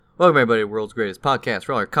Welcome everybody to World's Greatest Podcast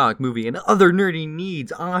for all our comic, movie, and other nerdy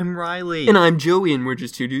needs. I'm Riley. And I'm Joey, and we're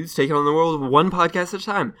just two dudes taking on the world one podcast at a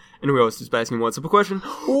time. And we always just asking what's up a question.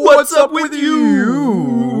 What's up with you?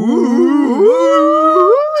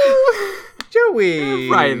 Joey.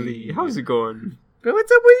 Riley, how's it going?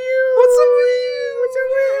 What's up with you? What's up with you? What's up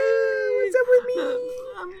with you? What's up with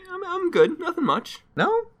me? I'm good. Nothing much.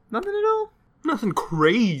 No? Nothing at all? Nothing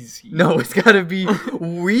crazy. No, it's gotta be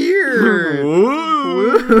weird.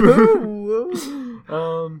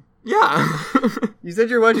 Yeah. You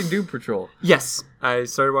said you're watching Doom Patrol. Yes, I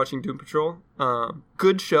started watching Doom Patrol.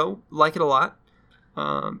 Good show. Like it a lot.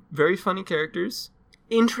 Very funny characters.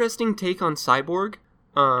 Interesting take on Cyborg.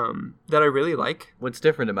 That I really like. What's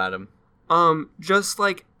different about him? Just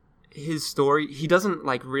like his story, he doesn't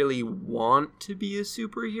like really want to be a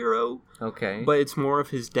superhero. Okay. But it's more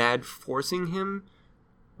of his dad forcing him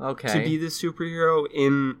to be the superhero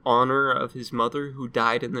in honor of his mother who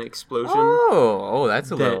died in the explosion. Oh,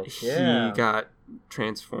 that's a little. He got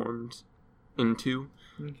transformed into.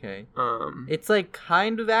 Okay. It's It's like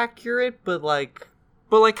kind of accurate, but like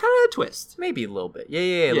kind of a twist. maybe a little bit.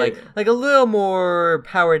 Yeah. Like a little more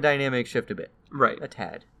power dynamic shift a bit. Right. A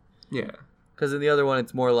tad. Yeah. Because in the other one,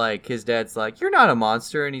 it's more like his dad's like, "You're not a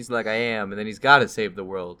monster," and he's like, "I am," and then he's got to save the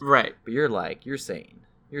world. Right. But you're like, you're saying,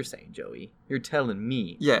 Joey, you're telling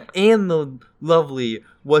me, Yeah. and the lovely,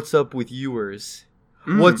 what's up with viewers?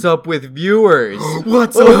 What's up with viewers?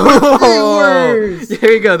 What's up with viewers?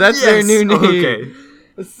 There you go. That's their new name. Okay.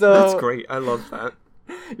 So That's great. I love that.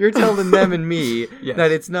 you're telling them and me Yes.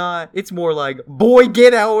 that it's not. It's more like, boy,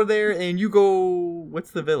 get out of there, and you go.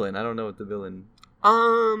 What's the villain? I don't know what the villain.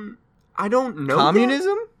 I don't know.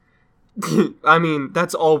 Communism? I mean,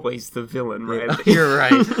 that's always the villain, right? Yeah, you're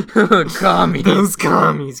right. Commies. Those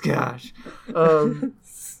commies, gosh.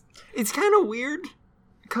 It's kind of weird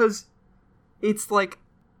because it's like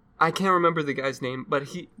I can't remember the guy's name, but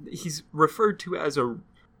he's referred to as a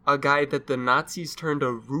guy that the Nazis turned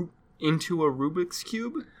into a Rubik's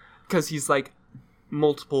cube because he's like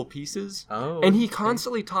multiple pieces. Oh, and he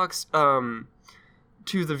constantly talks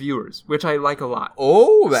to the viewers, which I like a lot.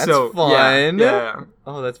 Oh, that's fun. Yeah.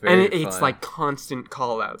 Oh, that's very And fun. it's like constant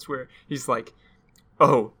call-outs where he's like,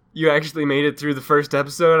 "Oh, you actually made it through the first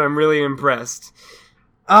episode? I'm really impressed."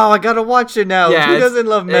 Oh, I gotta watch it now. Yeah, Who doesn't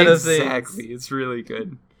love meta exactly. things? It's really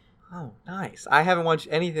good. Oh, nice. I haven't watched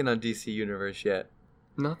anything on DC Universe yet.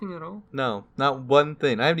 Nothing at all? No, not one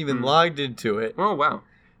thing. I haven't even logged into it. Oh, wow.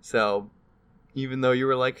 So, even though you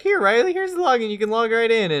were like, "Here, Riley, here's the login. You can log right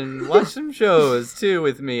in and watch some shows, too,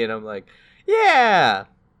 with me." And I'm like, yeah.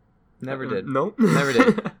 Never did. Nope. Never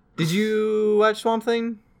did. Did you watch Swamp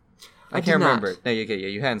Thing? I did can't not. remember. No,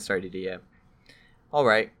 you hadn't started it yet. All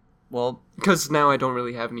right. Well, Because now I don't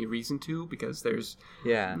really have any reason to, because there's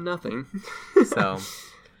yeah. nothing. So,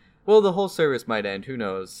 well, the whole service might end. Who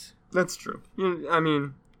knows? That's true. I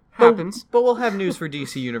mean, happens. But we'll have news for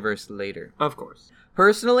DC Universe later. Of course.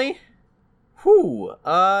 Personally,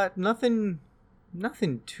 nothing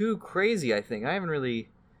too crazy, I think. I haven't really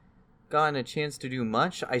gotten a chance to do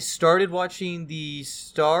much. I started watching the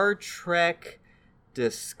Star Trek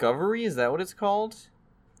Discovery, is that what it's called?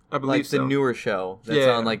 I believe like so. the newer show that's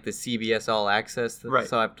on like the CBS All Access. Right.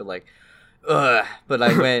 So I have to like, but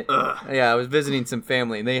I went, I was visiting some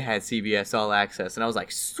family and they had CBS All Access and I was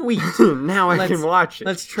like, sweet, Now I can watch it.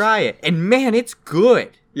 let's try it. And man, it's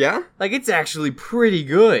good. Yeah? Like it's actually pretty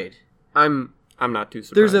good. I'm not too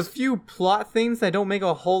surprised. There's a few plot things that don't make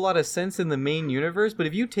a whole lot of sense in the main universe, but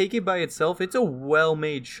if you take it by itself, it's a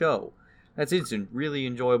well-made show. It's really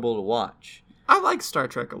enjoyable to watch. I like Star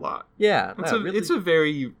Trek a lot. Yeah, It's a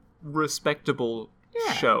very respectable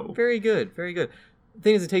show. Very good, very good. The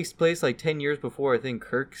thing is, it takes place like 10 years before I think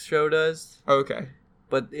Kirk's show does, Okay.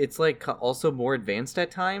 but it's like also more advanced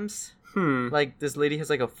at times. Like this lady has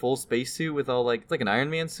like a full spacesuit with all like, it's like an Iron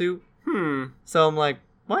Man suit. So I'm like,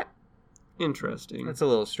 what? Interesting. That's a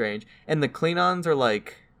little strange. And the Klingons are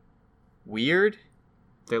like weird.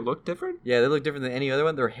 They look different? Yeah, they look different than any other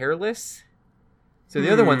one. They're hairless. So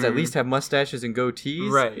the other ones at least have mustaches and goatees.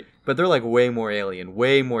 Right. But they're like way more alien,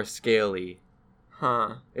 way more scaly.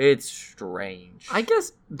 Huh. It's strange. I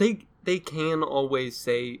guess they can always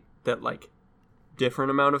say that, like, different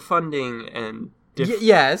amount of funding and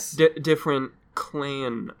yes. different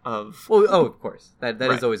clan of... Well, of course. That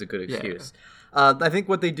Right. is always a good excuse. I think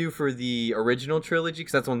what they do for the original trilogy,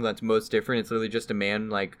 because that's the one that's most different, it's literally just a man,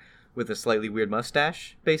 like, with a slightly weird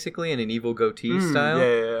mustache, basically, and an evil goatee style.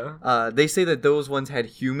 Yeah. They say that those ones had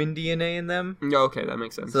human DNA in them. Yeah, okay, that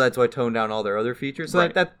makes sense. So that's why I toned down all their other features. So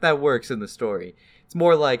Right. that works in the story. It's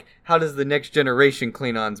more like, how does the next generation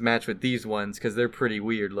Klingons match with these ones? Because they're pretty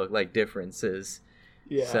weird, look like differences.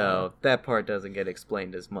 Yeah. So that part doesn't get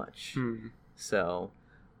explained as much. Hmm. So,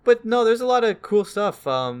 but no, there's a lot of cool stuff.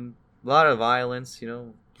 A lot of violence, you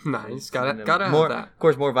know. Nice. It's Gotta in gotta more, have that. Of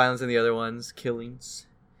course, more violence than the other ones. Killings.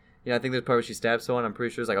 Yeah, I think there's part where she stabs someone. I'm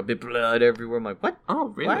pretty sure there's like a bit of blood everywhere. I'm like, what? Oh,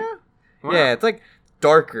 really? What? Wow. Yeah, it's like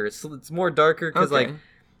darker. It's more darker because Okay. like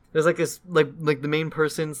there's like this like the main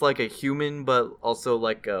person's like a human, but also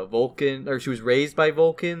like a Vulcan, or she was raised by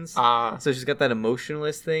Vulcans. So she's got that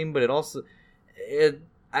emotionalist thing, but it also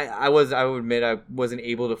I would admit I wasn't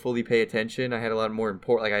able to fully pay attention. I had a lot more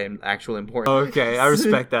actual important. Okay, I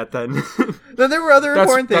respect that then. Then there were other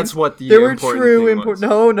important things. That's what the There were important true thing important.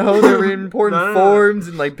 was. No, there were important No. forms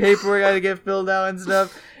and like paperwork I had to get filled out and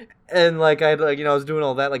stuff. And like I had like I was doing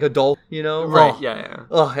all that like adult, Right, Oh, yeah.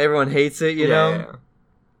 oh, everyone hates it, you know.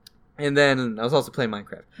 Yeah. And then I was also playing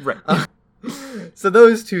Minecraft. Right. So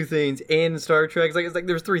those two things and Star Trek, it's like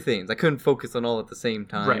there's three things. I couldn't focus on all at the same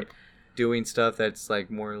time. Right. Doing stuff that's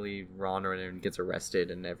like morally wrong or and gets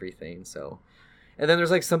arrested and everything. So, and then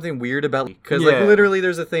there's like something weird about because like Yeah. literally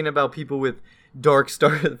there's a thing about people with Dark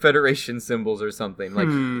Star Federation symbols or something like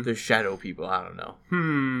the shadow people. I don't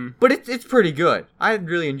know. But it's pretty good. I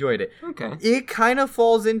really enjoyed it. Okay. It kind of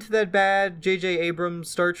falls into that bad J.J. Abrams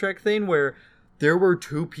Star Trek thing where there were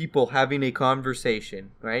two people having a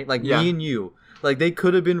conversation, right? Like Yeah. me and you. Like they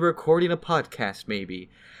could have been recording a podcast maybe.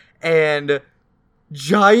 And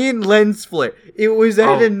giant lens flare. It was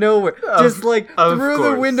out of nowhere. Just like through the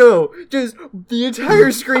course. window. Just the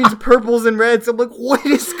entire screen's purples and reds. I'm like, what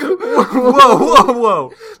is going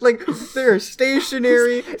Whoa. Like they're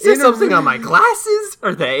stationary. Is there something on my glasses?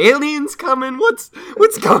 Are the aliens coming? What's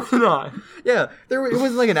going on? Yeah, it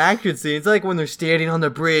wasn't like an action scene. It's like when they're standing on the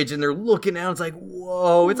bridge and they're looking out. It's like,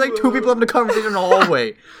 whoa. It's like two people having a conversation in the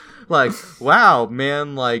hallway. Like, wow,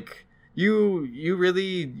 man. Like, you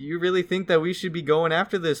really think that we should be going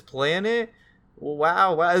after this planet?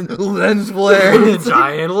 Wow. Lens flare.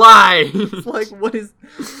 Giant lie. It's like, what is...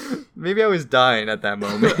 Maybe I was dying at that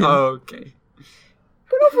moment. Okay.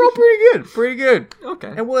 But overall, pretty good.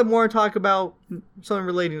 Okay. And we'll have more to talk about something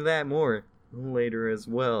relating to that more later as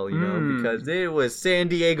well, you know, because it was San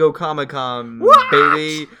Diego Comic-Con,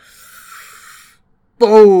 baby.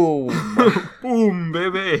 Boom. Boom,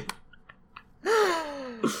 baby.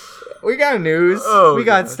 We got news. Oh, we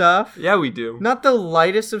got gosh. stuff. Yeah, we do. Not the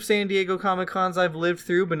lightest of San Diego Comic-Cons I've lived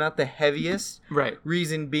through, but not the heaviest. Right.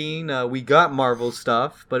 Reason being, we got Marvel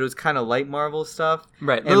stuff, but it was kind of light Marvel stuff.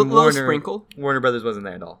 Right. And Little sprinkle. Warner Brothers wasn't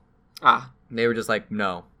there at all. They were just like,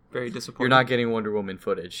 no, Very disappointing. you're not getting Wonder Woman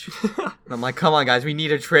footage. And I'm like, come on, guys, we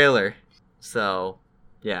need a trailer. So,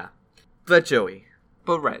 yeah. But Joey,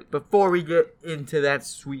 But right. before we get into that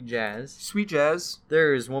sweet jazz, Sweet jazz.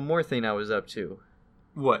 there is one more thing I was up to.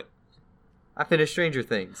 What? I finished Stranger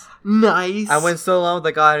Things. Nice. I went so long with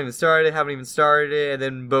like, I haven't even started it, and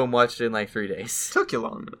then boom, watched it in like 3 days. Took you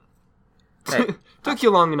long enough. Hey. Took you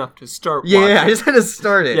long enough to start Yeah, watching. I just had to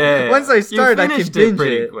start it. Yeah. Once I started, I finished could it binge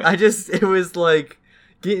pretty it. quick. It was like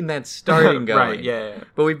getting that starting going. Right, yeah.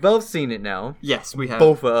 But we've both seen it now. Yes, we have.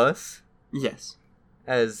 Both of us, Yes.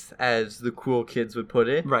 as the cool kids would put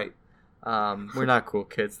it. Right. We're not cool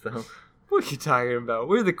kids though. What are you talking about?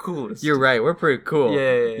 We're the coolest. You're right. We're pretty cool.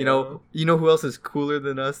 Yeah. You know who else is cooler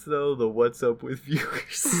than us though? The What's Up With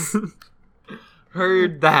viewers.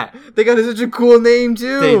 Heard that. They got such a cool name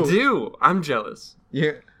too. They do. I'm jealous.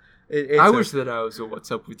 Yeah. I wish that I was a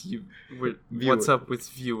What's Up With You. Viewer. What's Up With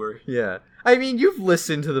viewer. Yeah. I mean, you've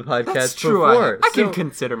listened to the podcast That's true. before. I can so-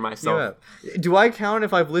 consider myself. Yeah. Do I count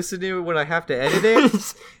if I've listened to it when I have to edit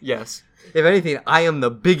it? Yes. If anything, I am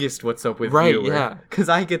the biggest What's Up With Right, viewer. yeah. Because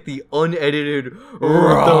I get the unedited,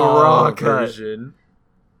 Raw cut. version.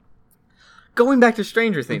 Going back to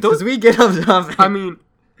Stranger Things, Those- because we get on topic. I mean,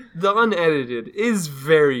 the unedited is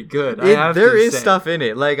very good. There There is is stuff in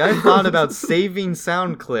it. Like, I thought about saving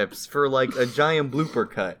sound clips for, like, a giant blooper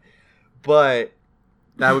cut. But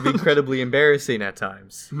that would be incredibly embarrassing at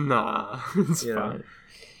times. Nah, it's You know. fine.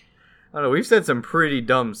 I don't know, we've said some pretty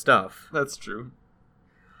dumb stuff. That's true.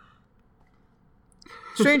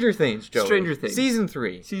 Stranger Things, Joey. Stranger Things. Season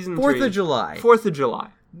 3. Season 4th 3. of July. 4th of July.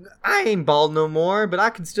 I ain't bald no more, but I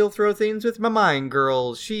can still throw things with my mind,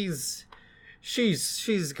 girl. She's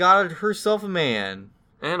got herself a man.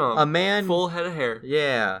 And A man. full head of hair.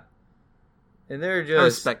 Yeah. And they're just. I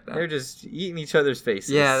respect that. They're just eating each other's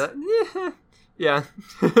faces. Yeah. Yeah.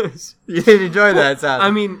 You didn't enjoy that sound.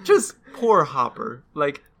 I mean, just poor Hopper.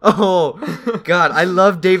 Like, oh, God. I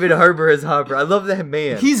love David Harbour as Hopper. I love that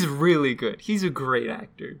man. he's really good. He's a great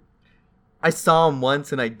actor. I saw him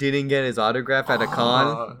once and I didn't get his autograph at a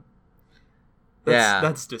con.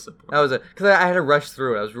 That's disappointing. That was because I had to rush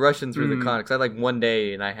through it. I was rushing through the comics. I had like one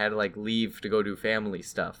day and I had to like leave to go do family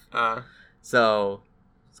stuff. So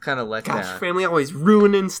it's kind of let down. Family always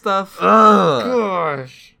ruining stuff. Ugh.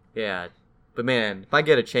 Gosh. Yeah, but man, if I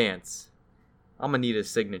get a chance, I'm gonna need his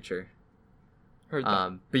signature. Heard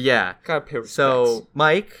that. But yeah, Gotta pay respects. so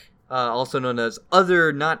Mike, also known as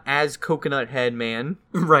other not as coconut head man,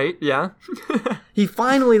 right? Yeah. he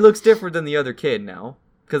finally looks different than the other kid now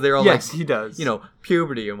because they're all yes, like, he does.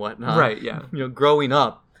 Puberty and whatnot. Right? Yeah. Growing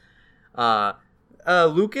up.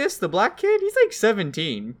 Lucas, the black kid, he's like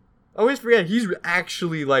 17. I always forget he's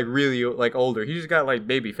actually like really like older. He just got like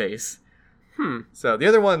baby face. So the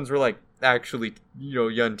other ones were like actually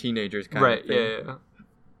young teenagers kind of thing. Right? Yeah.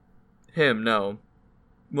 Him, no.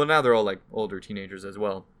 Well, now they're all like older teenagers as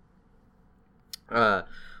well.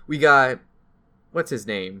 We got what's his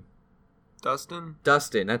name? Dustin,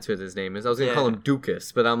 that's what his name is. I was gonna Yeah. call him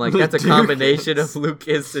Dukas, but I'm like that's a combination of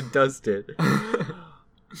Lucas and Dustin.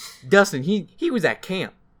 Dustin, he was at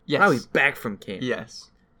camp. Yes. Now he's back from camp.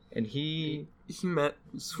 Yes. And he met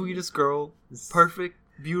sweetest girl, perfect,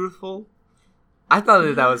 beautiful. I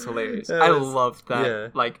thought that was hilarious. I loved that. Yeah.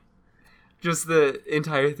 Like, just the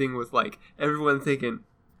entire thing with like everyone thinking,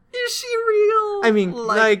 "Is she real?" I mean,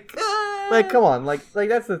 like, come on, like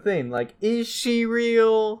that's the thing. Like, is she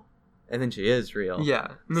real? And then she is real. Yeah,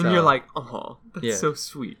 and then So- you're like, "Oh, that's Yeah. so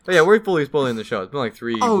sweet." But yeah, we're fully spoiling the show. It's been like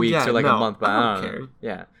 3 weeks or like a month, but I don't care. know.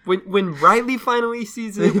 Yeah. When Riley finally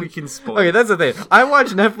sees it, we can spoil. Okay, that's the thing. I watch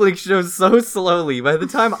Netflix shows so slowly. By the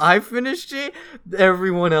time I finished it,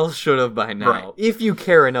 everyone else should have by now. Right. If you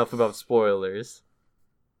care enough about spoilers.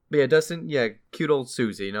 But yeah, Dustin, cute old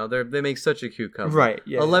Susie. They make such a cute couple. Right.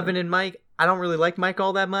 Yeah. 11 and Mike. I don't really like Mike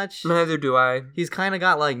all that much. Neither do I. He's kind of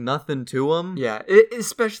got like nothing to him. Yeah,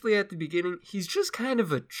 especially at the beginning, he's just kind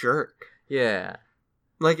of a jerk. Yeah.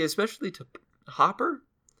 Like, especially to Hopper.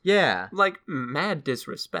 Yeah. Like, mad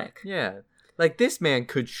disrespect. Yeah. Like, this man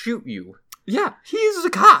could shoot you. Yeah, he's a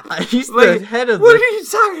cop. He's Like, the head of what the... are you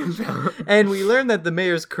talking about? And we learned that the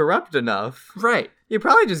mayor's corrupt enough. Right. You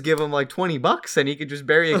probably just give him like $20 and he could just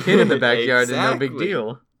bury a kid in the backyard and no big Exactly.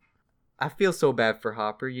 deal. I feel so bad for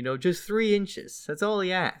Hopper, just 3 inches. That's all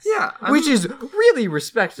he asks. Yeah, Which is really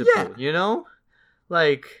respectable, Yeah.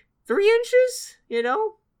 Like, 3 inches,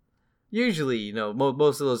 Usually,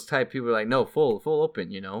 most of those type people are like, no, full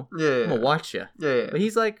open, I'm gonna watch you. Yeah. But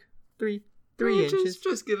he's like, 3 inches.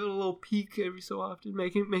 Just give it a little peek every so often,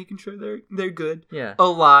 making sure they're good. Yeah.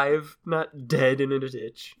 Alive, not dead in a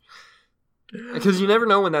ditch. Because you never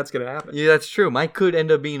know when that's gonna happen. Yeah, that's true. Mike could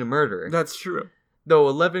end up being a murderer. That's true. Though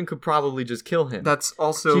 11 could probably just kill him. That's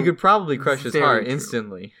also... She could probably crush his very heart true.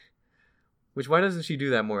 instantly. Which, why doesn't she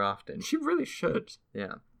do that more often? She really should.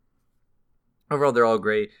 Yeah. Overall, they're all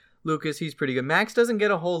great. Lucas, he's pretty good. Max doesn't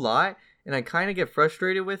get a whole lot, and I kind of get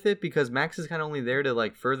frustrated with it because Max is kind of only there to,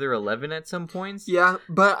 like, further 11 at some points. Yeah,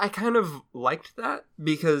 but I kind of liked that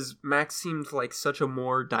because Max seemed like such a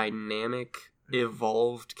more dynamic,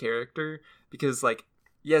 evolved character. Because, like,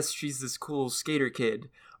 yes, she's this cool skater kid,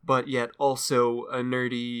 but yet also a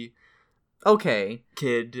nerdy Okay.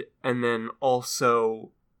 kid, and then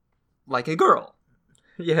also, like, a girl.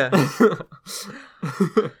 Yeah.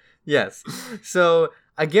 Yes. So,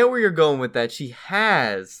 I get where you're going with that. She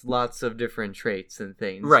has lots of different traits and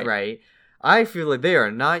things, right? I feel like they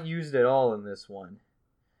are not used at all in this one.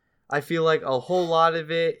 I feel like a whole lot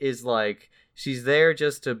of it is like, she's there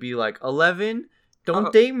just to be like, 11,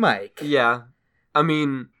 don't date Mike. Yeah. I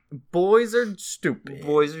mean... Boys are stupid.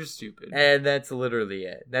 Boys are stupid. And that's literally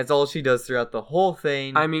it. That's all she does throughout the whole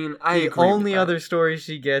thing. I mean, I the agree with only that. other story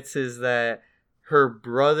she gets is that her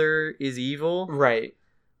brother is evil, Right.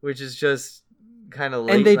 which is just kind of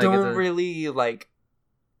late. And they like, don't really, like,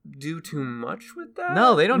 do too much with that.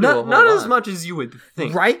 No, they don't do a whole Not lot. as much as you would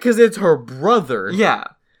think. Right, because it's her brother. Yeah.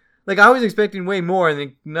 Like, I was expecting way more, and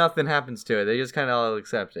then nothing happens to it. They just kind of all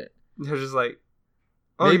accept it. They're just like...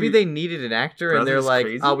 Maybe they needed an actor, and they're brother's like,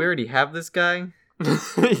 crazy? oh, we already have this guy.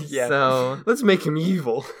 Yeah. So... Let's make him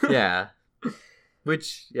evil. Yeah.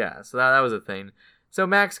 So that was a thing. So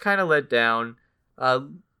Max kind of let down.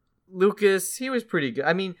 Lucas, he was pretty good.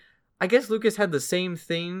 I mean, I guess Lucas had the same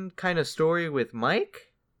thing kind of story with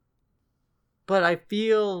Mike. But I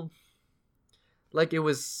feel like it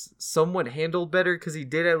was somewhat handled better because he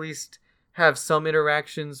did at least have some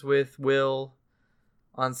interactions with Will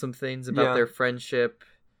on some things about their friendship.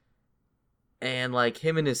 And, like,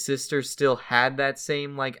 him and his sister still had that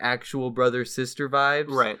same, like, actual brother-sister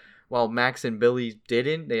vibes. Right. While Max and Billy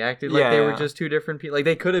didn't. They acted like they were Yeah. just two different people. Like,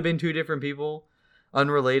 they could have been two different people.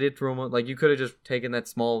 Unrelated from, like, you could have just taken that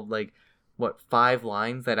small, like, 5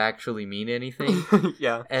 lines that actually mean anything.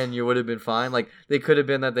 Yeah. And you would have been fine. Like, they could have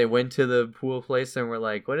been that they went to the pool place and were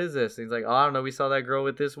like, what is this? And he's like, oh, I don't know. We saw that girl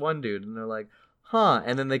with this one dude. And they're like, huh.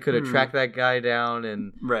 And then they could have tracked that guy down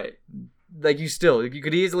and... Right. Like, you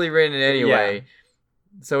could easily written it anyway. Yeah.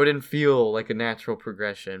 So it didn't feel like a natural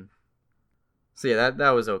progression. So yeah, that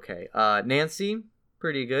was okay. Nancy,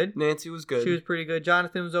 pretty good. Nancy was good. She was pretty good.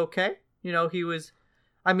 Jonathan was okay. You know, he was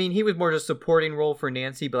more just supporting role for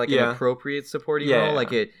Nancy, but like an appropriate supporting role. Yeah.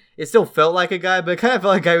 Like it still felt like a guy, but it kind of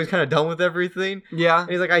felt like a guy who was kind of done with everything. Yeah. And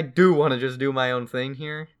he's like, I do want to just do my own thing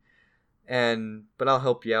here. But I'll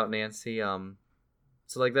help you out, Nancy. So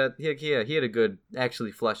like that, he had a good,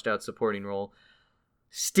 actually fleshed out supporting role.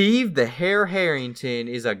 Steve the Hair Harrington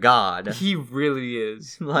is a god. He really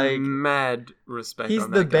is. Like, mad respect. He's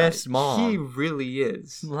on that the guy. Best mom. He really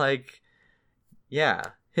is. Like, yeah,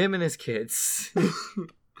 him and his kids.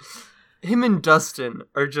 Him and Dustin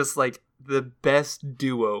are just like the best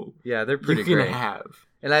duo. Yeah, they're pretty you great. can have.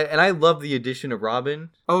 And I love the addition of Robin.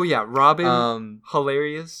 Oh yeah, Robin.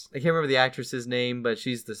 Hilarious. I can't remember the actress's name, but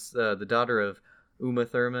she's the daughter of Uma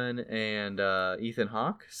Thurman and Ethan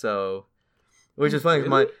Hawke. So. Which is funny,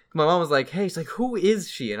 because my mom was like, hey, she's like, who is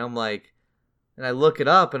she? And I'm like, and I look it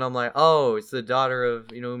up, and I'm like, oh, it's the daughter of,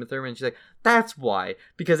 Uma Thurman. And she's like, that's why.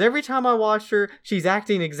 Because every time I watch her, she's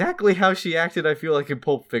acting exactly how she acted, I feel like, in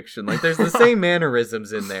Pulp Fiction. Like, there's the same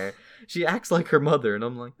mannerisms in there. She acts like her mother, and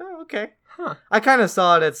I'm like, oh, okay. Huh. I kind of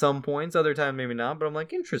saw it at some points, other times maybe not, but I'm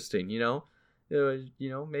like, interesting,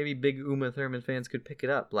 maybe big Uma Thurman fans could pick it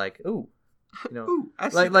up. Like, ooh. Ooh,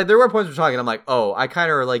 like there were points we're talking. I'm like, oh, I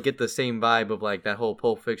kind of like get the same vibe of like that whole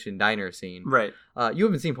Pulp Fiction diner scene. Right. You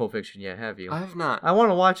haven't seen Pulp Fiction yet, have you? I have not. I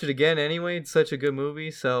want to watch it again anyway. It's such a good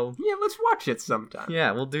movie. So yeah, let's watch it sometime.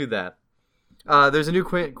 Yeah, we'll do that. There's a new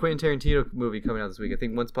Quentin Tarantino movie coming out this week. I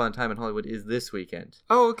think Once Upon a Time in Hollywood is this weekend.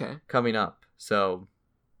 Oh, okay. Coming up. So,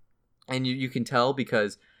 and you can tell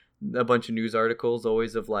because a bunch of news articles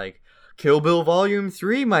always of like Kill Bill Volume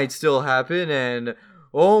 3 might still happen and.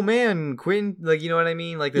 Oh man, Quentin, like, you know what I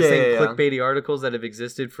mean? Like the same clickbaity articles that have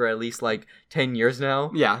existed for at least like 10 years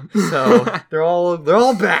now. Yeah. So they're all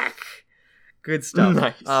back. Good stuff.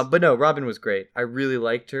 Nice. But no, Robin was great. I really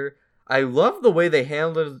liked her. I love the way they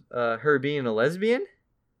handled her being a lesbian.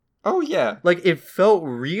 Oh yeah. Like it felt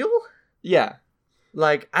real. Yeah.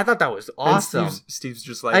 Like I thought that was awesome. And Steve's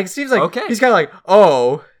just like Steve's like, okay. He's kind of like,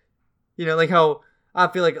 oh, like how. I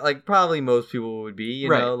feel like probably most people would be, you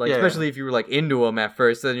know, like especially if you were like into him at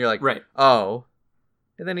first, then you're like, right. Oh,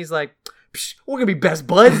 and then he's like, we're gonna be best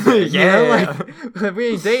buds, then, like if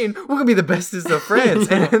we ain't dating, we're gonna be the bestest of friends,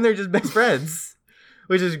 and they're just best friends,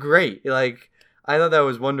 which is great. Like I thought that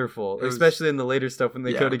was wonderful, especially in the later stuff when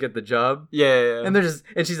they go to get the job, and they're just,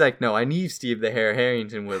 and she's like, no, I need Steve the Hair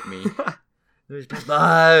Harrington with me, they're best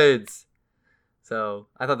buds. So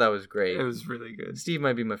I thought that was great. It was really good. Steve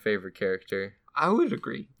might be my favorite character. I would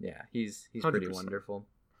agree. Yeah, he's pretty wonderful.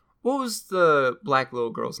 What was the black little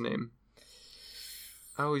girl's name?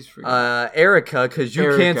 I always forget. Erica, because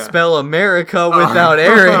you can't spell America without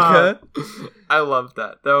Erica. I loved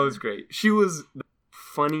that. That was great. She was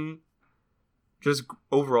funny, just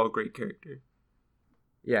overall great character.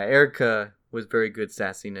 Yeah, Erica was very good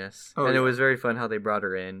sassiness. It was very fun how they brought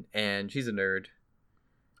her in, and she's a nerd.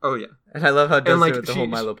 Oh, yeah. And I love how Dustin with the whole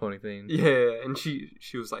My Little Pony thing. Yeah, and she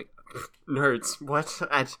was like, nerds. What?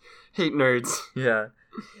 I hate nerds. Yeah.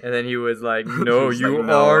 And then he was like, no, you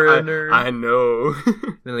are a nerd. I know.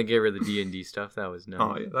 Then they gave her the D&D stuff. That was nice.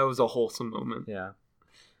 Oh, yeah. That was a wholesome moment. Yeah.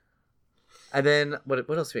 And then, what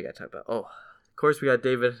else we got to talk about? Oh, of course, we got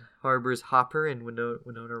David Harbour's Hopper and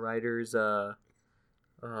Winona Ryder's,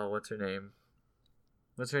 what's her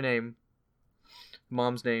name?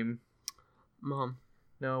 Mom's name. Mom.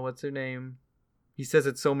 No, what's her name? He says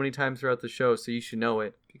it so many times throughout the show, so you should know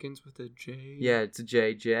it. Begins with a J. Yeah, it's a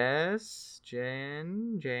J. Jan.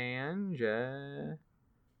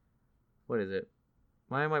 What is it?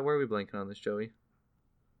 Why are we blanking on this, Joey?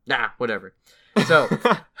 Nah, whatever. So,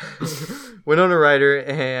 Winona Ryder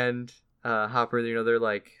and Hopper,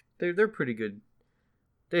 they're pretty good.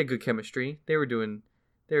 They had good chemistry. They were doing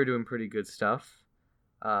pretty good stuff.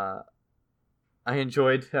 I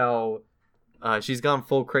enjoyed how she's gone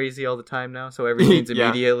full crazy all the time now, so everything's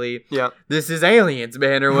immediately, this is aliens,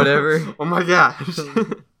 man, or whatever. Oh my gosh.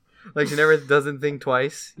 Like, she never doesn't think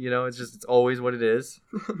twice, it's always what it is.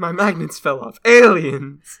 My magnets fell off.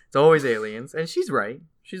 Aliens! It's always aliens, and she's right.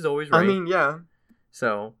 She's always right. I mean, yeah.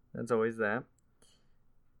 So, that's always that.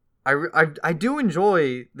 I do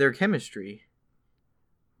enjoy their chemistry.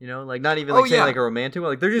 Not even saying like a romantic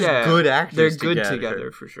one. Like, they're just good actors. They're good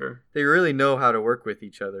together for sure. They really know how to work with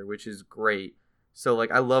each other, which is great. So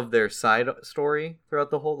like I love their side story throughout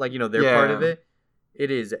the whole, like, you know, their part of Yeah. it.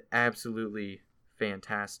 It is absolutely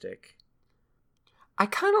fantastic. I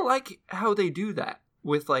kind of like how they do that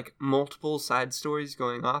with like multiple side stories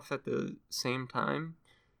going off at the same time.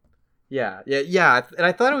 Yeah. And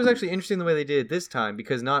I thought it was actually interesting the way they did it this time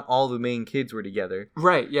because not all the main kids were together.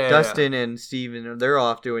 Right, yeah. Dustin and Steven, they're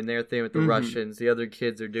off doing their thing with the Mhm. Russians. The other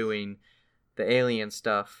kids are doing the alien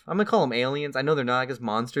stuff. I'm gonna call them aliens. I know they're not. I guess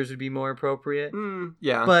monsters would be more appropriate.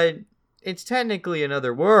 Yeah. But it's technically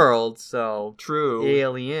another world, so True.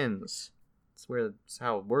 aliens. That's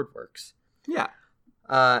how a word works. Yeah.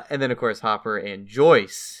 And then of course Hopper and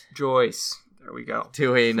Joyce Joyce. There we go.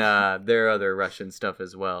 doing their other Russian stuff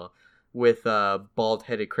as well with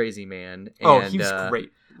bald-headed crazy man. Oh, And, he's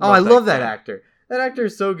great. I love that guy. actor. That actor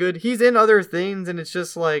is so good. He's in other things, and it's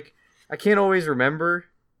just like I can't always remember.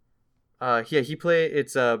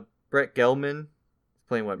 It's Brett Gelman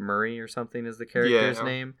playing Murray or something is the character's Yeah.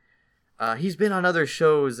 name. He's been on other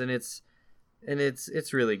shows, and it's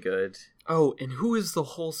really good. Oh, and who is the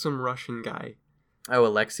wholesome Russian guy? Oh,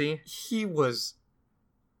 Alexei. He was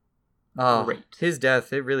Oh, great. his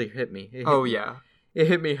death, it really hit me. Oh yeah. It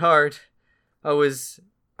hit me hard. I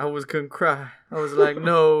couldn't cry. I was like,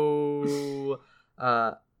 no.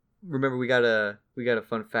 Remember we got a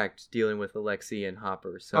fun fact dealing with Alexei and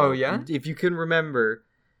Hopper. So Oh, yeah? if you can remember,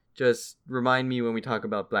 just remind me when we talk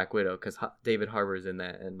about Black Widow because David Harbour's in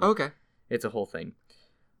that, and Okay. it's a whole thing.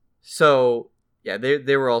 So yeah,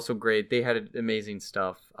 they were also great. They had amazing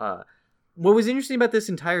stuff. What was interesting about this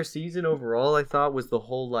entire season overall, I thought, was the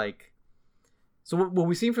whole like. So what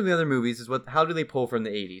we've seen from the other movies is how do they pull from the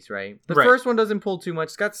 80s, right? The Right. first one doesn't pull too much.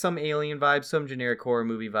 It's got some alien vibes, some generic horror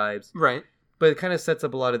movie vibes, Right. but it kind of sets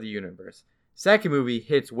up a lot of the universe. Second movie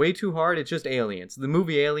hits way too hard. It's just aliens. The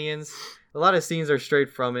movie Aliens, a lot of scenes are straight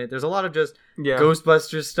from it. There's a lot of just Yeah.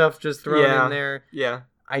 Ghostbusters stuff just thrown Yeah. in there. Yeah.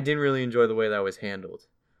 I didn't really enjoy the way that was handled.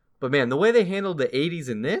 But man, the way they handled the 80s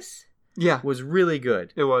in this Yeah. was really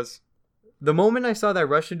good. It was. The moment I saw that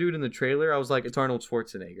Russian dude in the trailer, I was like, it's Arnold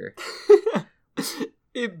Schwarzenegger.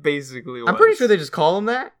 It basically was. I'm pretty sure they just call him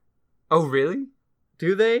that. Oh, really?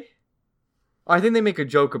 Do they? I think they make a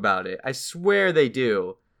joke about it. I swear they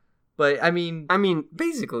do. But I mean,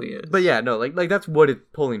 Basically it. but yeah, no, like that's what it's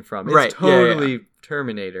pulling from. It's Right, yeah, totally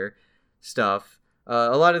Terminator stuff.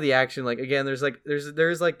 A lot of the action, like again, there's like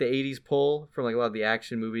the 80s pull from like a lot of the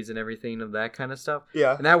action movies and everything of that kind of stuff.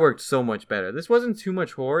 Yeah. And that worked so much better. This wasn't too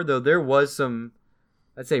much horror, though there was some,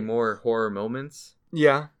 I'd say, more horror moments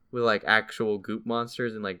Yeah. with like actual goop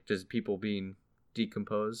monsters and like just people being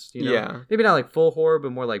decomposed, you know? Yeah. Maybe not like full horror,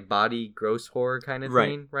 but more like body gross horror kind of Right.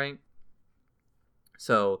 thing, right?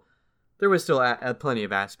 So there was still plenty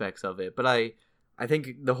of aspects of it, but I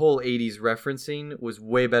think the whole 80s referencing was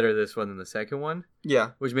way better this one than the second one,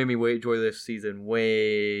 Yeah. which made me enjoy this season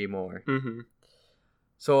way more. Mm-hmm.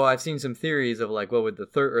 So I've seen some theories of like what would the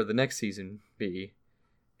third or the next season be,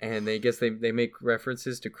 and they make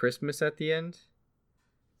references to Christmas at the end.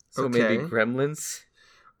 So maybe Okay. Gremlins,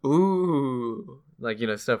 Ooh. like, you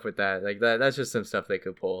know, stuff with that, like that. That's just some stuff they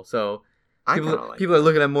could pull. So I kind of like people are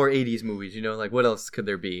looking at more 80s movies, you know, like what else could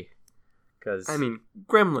there be? Because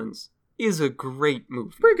Gremlins is a great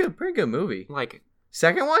movie. pretty good movie. Like,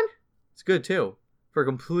 Second one, it's good too, for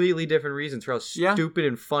completely different reasons. For how Yeah. stupid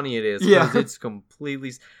and funny it is. 'Cause Yeah. it's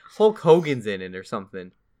completely Hulk Hogan's in it or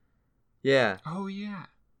something. Yeah, oh yeah.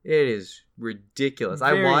 it is ridiculous.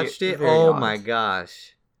 I Very, watched it. very Oh odd. my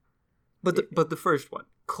gosh. But the first one,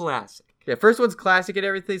 classic. Yeah, first one's classic and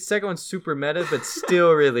everything. Second one's super meta, but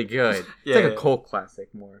still really good. Yeah, It's like a yeah. cult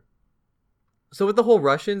classic more. So with the whole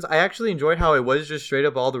Russians, I actually enjoyed how it was just straight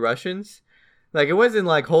up all the Russians. Like, it wasn't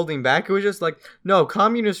like holding back. It was just like, no,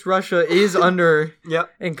 communist Russia is under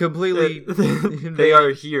Yep. and completely. They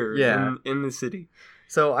are here Yeah. in the city.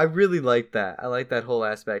 So I really liked that. I like that whole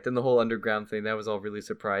aspect and the whole underground thing. That was all really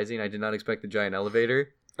surprising. I did not expect the giant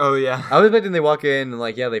elevator. Oh yeah. I was expecting they walk in and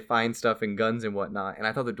like, yeah, they find stuff and guns and whatnot, and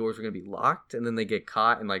I thought the doors were gonna be locked and then they get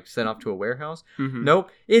caught and like sent off to a warehouse. Mhm. Nope,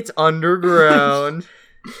 it's underground.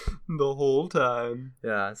 The whole time.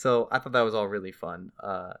 Yeah, so I thought that was all really fun.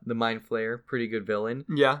 The Mind Flayer, pretty good villain.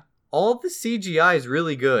 Yeah. All of the CGI is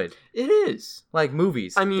really good. It is. Like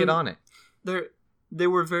movies, I mean- get on it. They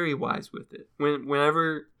were very wise with it.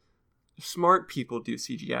 Whenever smart people do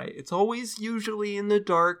CGI, it's always usually in the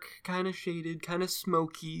dark, kind of shaded, kind of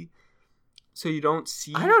smoky, so you don't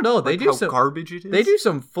see. I don't know, they like, do how some- garbage it is. They do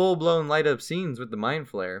some full blown light up scenes with the Mind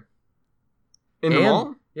Flayer. in the And-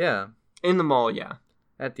 mall. Yeah, In the mall, yeah.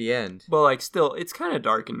 at the end. But like, still, it's kind of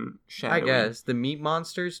dark and shadowy. I guess the meat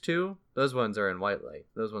monsters too. Those ones are in white light.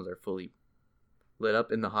 Those ones are fully lit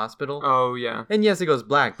up in the hospital. Oh, yeah. And yes, it goes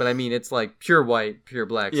black, but I mean, it's like pure white, pure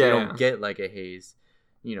black, so Yeah, you don't yeah. get like a hazy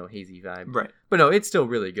vibe. Right. But no, it's still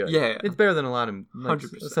really good. Yeah, yeah. It's better than a lot of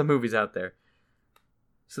 100%. some movies out there.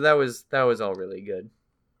 So that was all really good.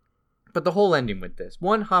 But the whole ending with this.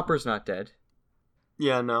 One, Hopper's not dead.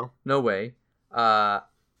 Yeah, no. No way.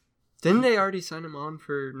 Didn't they already sign him on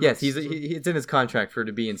for... Yes, it's in his contract for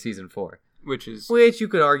to be in season 4. Which is... Which you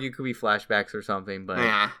could argue could be flashbacks or something, but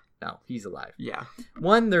no, he's alive. Yeah.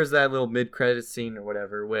 One, there's that little mid-credit scene or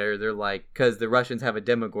whatever where they're like, because the Russians have a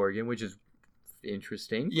Demogorgon, which is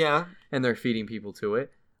interesting. Yeah. And they're feeding people to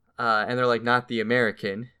it. And they're like, not the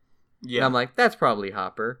American. Yeah. And I'm like, that's probably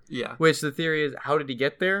Hopper. Yeah. Which the theory is, how did he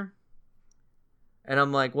get there? And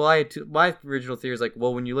I'm like, well, my original theory is like,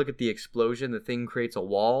 well, when you look at the explosion, the thing creates a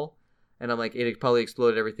wall. And I'm like, it probably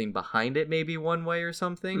exploded everything behind it maybe one way or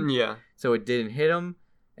something. Yeah. So it didn't hit him.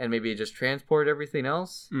 And maybe it just transported everything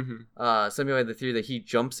else. Mm-hmm. Some people had the theory that he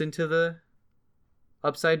jumps into the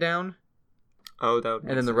upside down. Oh, that would make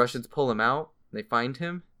And then the sense. Russians pull him out. They find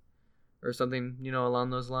him. Or something,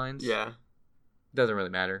 along those lines. Yeah. Doesn't really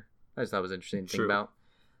matter. I just thought it was interesting to think True. about.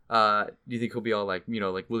 Do you think he'll be all like,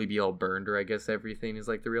 like, will he be all burned, or I guess everything is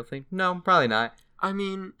like the real thing? No, probably not. I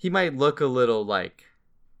mean... He might look a little like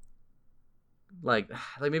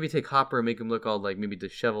maybe take Hopper and make him look all like maybe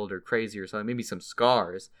disheveled or crazy or something. Maybe some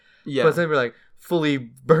scars. Yeah. But some like fully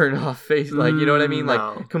burn off face, like, you know what I mean?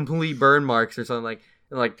 No. Like complete burn marks or something,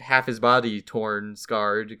 like half his body torn,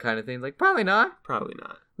 scarred kind of thing. Like, probably not. Probably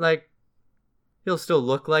not. Like, he'll still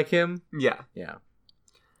look like him. Yeah. Yeah.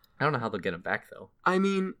 I don't know how they'll get him back, though. I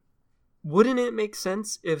mean, wouldn't it make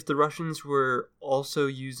sense if the Russians were also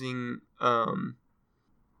using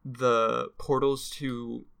the portals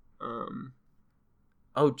to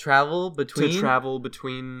travel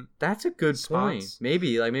between? That's a good point. spots?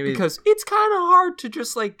 Maybe Because it's kind of hard to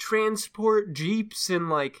just like transport jeeps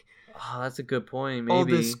and like oh, that's a good point. Maybe all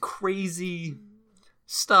this crazy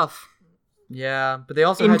stuff. Yeah, but they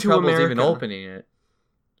also had into troubles even America. opening it.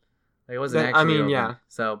 Like, it wasn't That- I actually mean, open. yeah.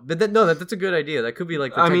 So, but that's a good idea. That could be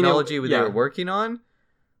like the I mean, technology they yeah. were working on.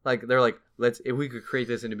 Like, they're like, if we could create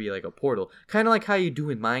this into be like a portal, kind of like how you do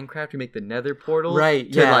in Minecraft, you make the Nether portal,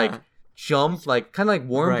 Right, To yeah. like jump, like kind of like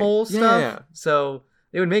wormhole Right. Yeah, stuff. yeah. So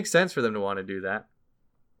it would make sense for them to want to do that.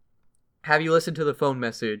 Have you listened to the phone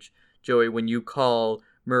message, Joey, when you call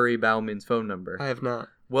Murray Bauman's phone number? I have not.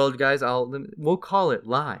 Well, guys, we'll call it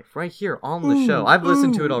live right here on the show. I've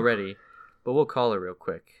listened to it already, but we'll call it real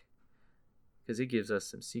quick because it gives us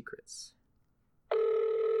some secrets.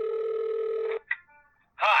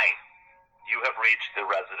 Hi, you have reached the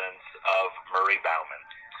residence of Murray Bauman.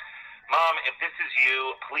 Mom, if this is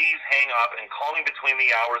you, please hang up and call me between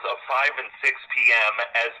the hours of 5 and 6 p.m.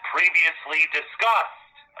 as previously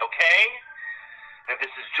discussed, okay? If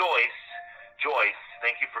this is Joyce,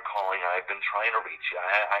 thank you for calling. I've been trying to reach you.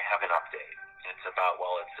 I have an update. It's about,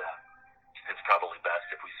 it's probably best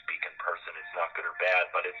if we speak in person. It's not good or bad,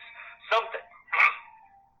 but it's something.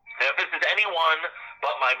 Now, if this is anyone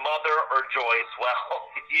but my mother or Joyce,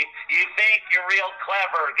 well, you think you're real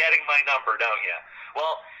clever getting my number, don't you?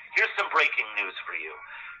 Well, here's some breaking news for you.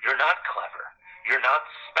 You're not clever. You're not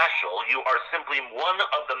special. You are simply one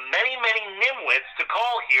of the many, many nimwits to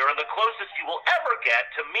call here, and the closest you will ever get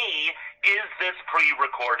to me is this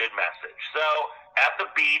pre-recorded message. So, at the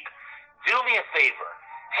beep, do me a favor.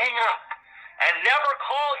 Hang up and never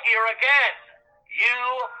call here again. You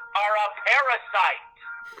are a parasite.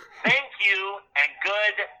 Thank you, and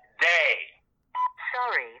good day.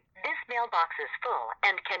 Sorry, this mailbox is full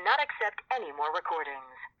and cannot accept any more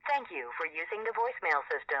recordings. Thank you for using the voicemail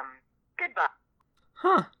system. Goodbye.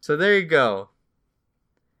 Huh. So there you go.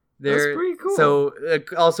 That's pretty cool. So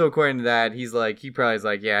also according to that, he probably is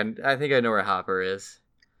like, yeah, I think I know where Hopper is,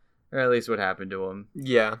 or at least what happened to him.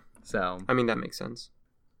 Yeah. So, I mean, that makes sense.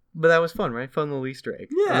 but that was fun, right? Fun little Easter egg.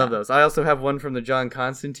 I Yeah. love those. I also have one from the John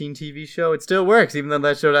Constantine TV show. It still works, even though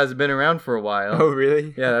that show hasn't been around for a while. Oh,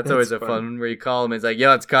 really? Yeah, that's always a fun one where you call him and it's like,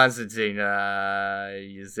 yo, it's Constantine.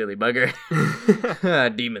 You silly bugger.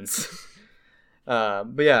 Demons. But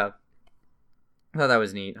yeah, I thought that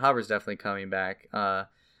was neat. Hopper's definitely coming back. I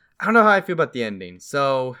don't know how I feel about the ending.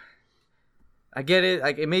 So, I get it.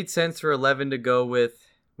 Like, it made sense for 11 to go with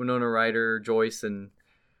Winona Ryder, Joyce, and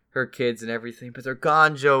her kids and everything. But they're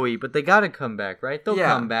gone, Joey. But they gotta come back, right? They'll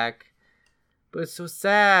Yeah. come back. But it's so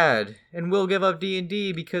sad. And Will give up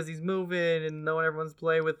D&D because he's moving and no one ever wants to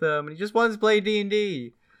play with him. And he just wants to play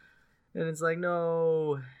D&D. And it's like,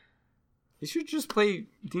 no. You should just play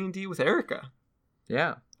D&D with Erica.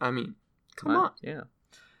 Yeah. I mean, come on. Yeah.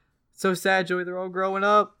 So sad, Joey. They're all growing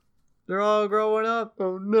up. They're all growing up.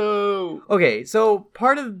 Oh no. Okay, so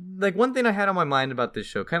part of, like, one thing I had on my mind about this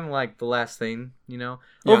show, kind of like the last thing, you know?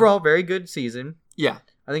 Yeah. Overall, very good season. Yeah.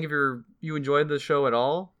 I think if you enjoyed the show at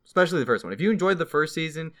all, especially the first one, if you enjoyed the first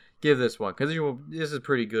season, give this one, because this is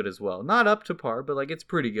pretty good as well. Not up to par, but, like, it's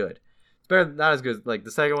pretty good. It's better, not as good as, like,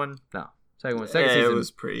 the second one. No. Second season. It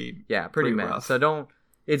was pretty pretty mad. rough. So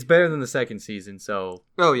it's better than the second season, so.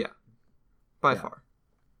 Oh, yeah. By Yeah. far.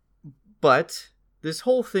 But this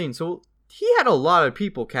whole thing, so he had a lot of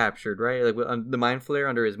people captured, right? Like the mind flare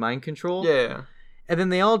under his mind control. Yeah. And then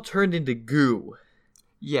they all turned into goo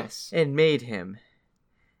Yes. and made him.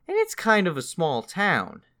 And it's kind of a small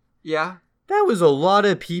town. Yeah. That was a lot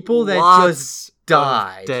of people that Lots just of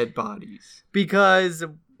died. dead bodies. Because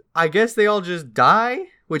I guess they all just die,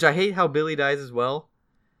 which I hate how Billy dies as well.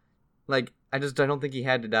 Like, I don't think he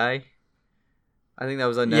had to die. I think that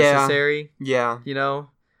was unnecessary. Yeah. You know?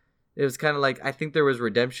 It was kind of like, I think there was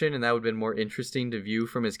redemption, and that would have been more interesting to view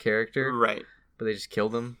from his character. Right. But they just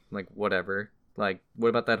killed him. Like, whatever. Like, what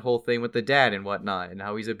about that whole thing with the dad and whatnot, and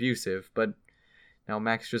how he's abusive? But now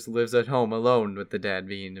Max just lives at home alone with the dad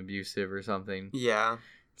being abusive or something. Yeah.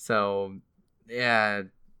 So, yeah,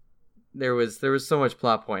 there was so much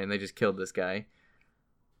plot point, and they just killed this guy.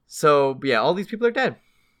 So, yeah, all these people are dead.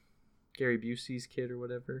 Gary Busey's kid or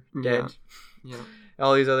whatever, dead. Yeah.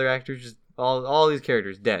 All these other actors, just all these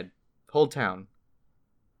characters, dead. Whole town.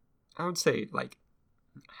 I would say, like,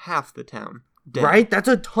 half the town. Dead. Right? That's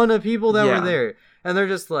a ton of people that Yeah. were there. And they're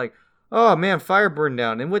just like, oh man, fire burned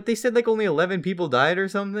down. And what they said, like only 11 people died or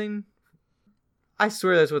something? I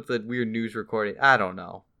swear that's what the weird news recording. I don't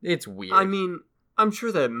know. It's weird. I mean, I'm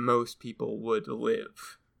sure that most people would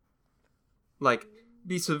live. Like,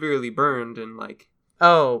 be severely burned and, like,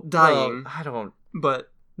 dying. Well, I don't.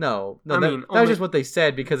 but, No. I that, mean, that was only- just what they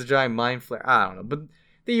said because of giant mind flare. I don't know. But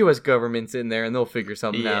the U.S. government's in there and they'll figure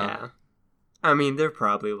something yeah. out. I mean, they're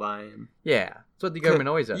probably lying. Yeah. That's what the government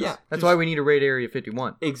always does. Yeah, That's just- why we need to raid Area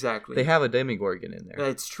 51. Exactly. They have a Demogorgon in there.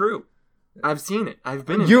 It's true. I've seen it. I've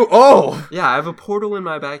been in You it. oh Yeah, I have a portal in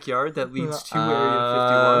my backyard that leads to Area 51.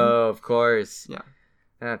 Oh, of course. Yeah.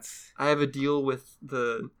 That's I have a deal with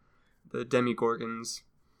the Demigorgons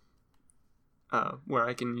where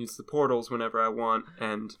I can use the portals whenever I want,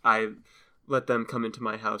 and I let them come into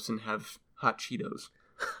my house and have hot Cheetos.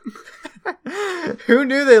 Who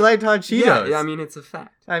knew they liked hot Cheetos? Yeah, I mean, it's a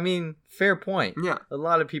fact. I mean, fair point. Yeah, A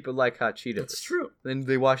lot of people like hot Cheetos. it's true. Then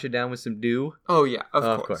they wash it down with some dew. Oh, yeah, of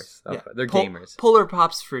Of course. course, of Yeah. course. They're gamers. Polar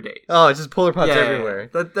Pops for days. Oh, it's just Polar Pops Yeah, everywhere.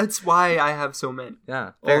 That's why I have so many.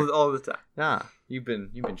 Yeah, fair. All the time. Yeah, you've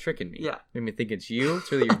been tricking me. Yeah. Made me think it's you.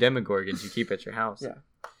 It's really your Demogorgons you keep at your house. Yeah.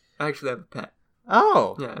 I actually have a pet.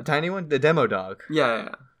 Oh, Yeah. a tiny one, the Demo Dog. Yeah.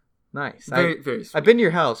 Nice. Very sweet. I've been to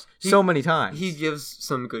your house He- so many times. He gives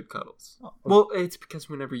some good cuddles. Oh. Well, it's because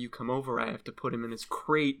whenever you come over, I have to put him in his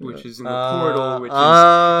crate, which is in the Uh, portal, which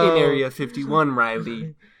oh. is in Area 51,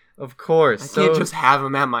 Riley. Of course. I can't just have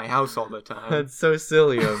him at my house all the time. That's so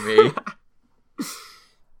silly of me.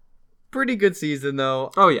 Pretty good season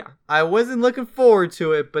though. Oh, yeah. I wasn't looking forward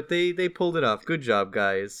to it, but they pulled it off. Good job,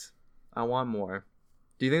 guys. I want more.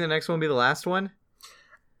 Do you think the next one will be the last one?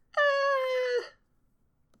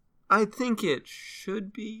 I think it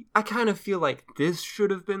should be. I kind of feel like this should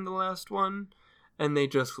have been the last one, and they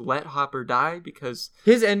just let Hopper die because...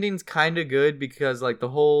 His ending's kind of good because like the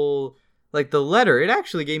whole the letter, it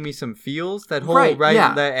actually gave me some feels. That whole Right,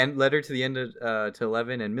 yeah. that end letter to the end of to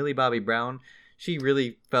 11 and Millie Bobby Brown. She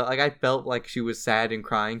really felt like I felt like she was sad and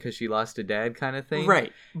crying because she lost a dad, kind of thing.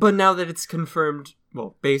 Right. But now that it's confirmed,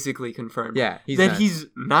 well, basically confirmed, Yeah, he's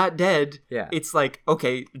not dead, Yeah. it's like,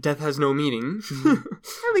 okay, death has no meaning.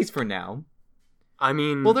 At least for now. I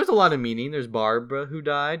mean, Well, there's a lot of meaning. There's Barbara who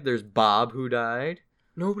died. There's Bob who died.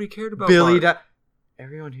 nobody cared about Billy Bart. died.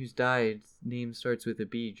 Everyone who's died, name starts with a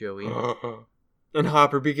B, Joey. And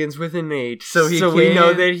Hopper begins with an H, So he we know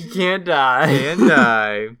can't- that he can't die. And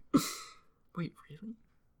die. Wait, really?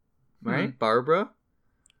 Right? Barbara,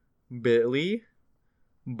 Billy,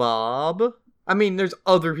 Bob. I mean, there's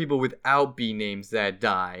other people without B names that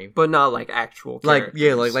die. But not like actual Like characters.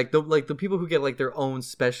 yeah, like the people who get like their own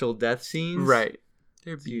special death scenes. Right.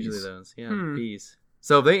 They're It's usually bees. those. Yeah, Hmm. bees.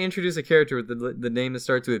 So if they introduce a character with the name that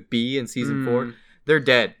starts with B in season 4, they're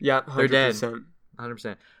dead. Yeah, 100%. They're dead.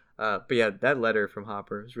 100%. But yeah, that letter from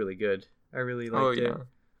Hopper is really good. I really liked Oh, it. yeah.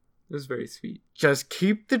 It was very sweet. Just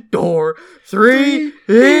keep the door 3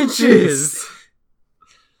 inches.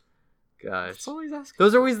 Gosh. That's all he's asking.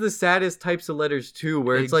 Those are always the saddest types of letters too,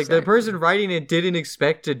 where it's like the Exactly. person writing it didn't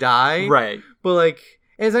expect to die. Right. But like,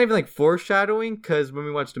 And it's not even like foreshadowing, because when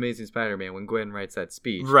we watched Amazing Spider-Man, when Gwen writes that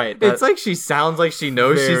speech, Right, it's like she sounds like she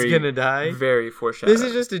knows very, she's gonna die. Very foreshadowing. This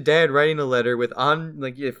is just a dad writing a letter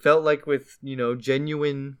it felt like with,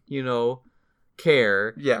 genuine,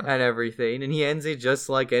 care Yeah. and everything, and he ends it just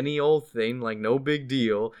like any old thing, like no big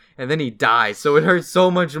deal, and then he dies, so it hurts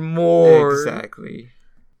so much more. Exactly.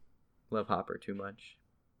 Love Hopper too much.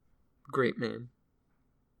 Great man.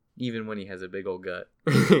 Even when he has a big old gut.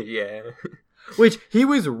 Yeah. Which, he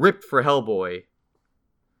was ripped for Hellboy.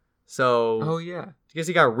 So, Oh, yeah. I guess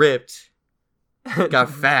he got ripped,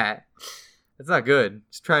 got fat. That's not good.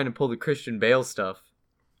 Just trying to pull the Christian Bale stuff.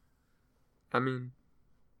 I mean,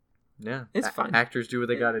 Yeah. it's fine. Actors do what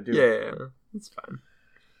they gotta do. Yeah, it's fine.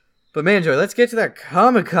 But man, Joey, let's get to that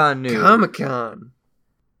Comic-Con news. Comic-Con.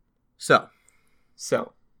 So,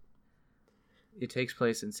 it takes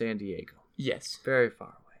place in San Diego. Yes. Very far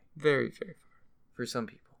away. Very, very far. For some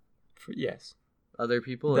people. Yes. Other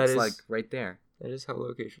people, That it's is- like right there. That is how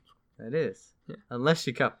locations work. That is. Yeah. Unless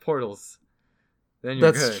you got portals. Then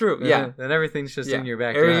you're That's good. true, Then- yeah. Then everything's just Yeah. in your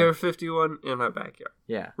backyard. Area 51 in my backyard.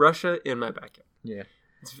 Yeah. Russia in my backyard. Yeah.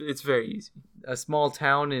 It's very easy. A small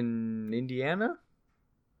town in Indiana?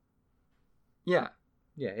 Yeah.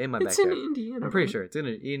 Yeah, in my It's backyard. in Indiana. I'm pretty right? sure it's in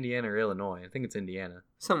Indiana or Illinois. I think it's Indiana.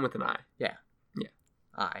 Something with an I.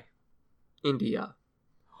 I. India.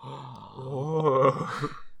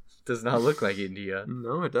 Oh. Does not look like India.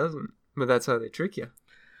 No, it doesn't. But that's how they trick you.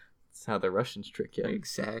 That's how the Russians trick you.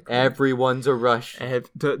 Exactly. Everyone's a Russian.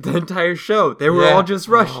 The entire show, they were Yeah. all just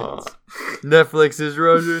Russians. Netflix is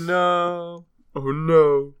Russian. No. Oh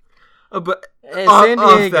no. But Hey, off San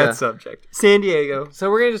Diego. that subject. San Diego. So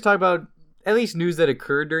we're gonna just talk about at least news that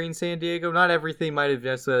occurred during San Diego. Not everything might have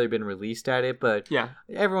necessarily been released at it, but Yeah.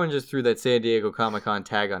 everyone just threw that San Diego Comic-Con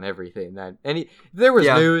tag on everything. If there was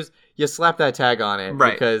Yeah. news, you slap that tag on it,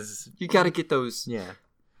 Right. Because You gotta get those yeah.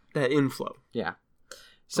 that inflow.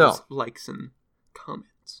 So Those likes and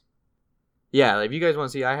comments. yeah, like, if you guys want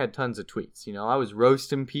to see, I had tons of tweets. I was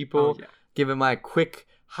roasting people, Oh, yeah. giving my quick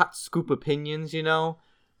hot scoop opinions. A little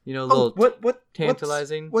what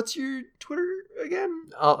tantalizing. What's your Twitter again?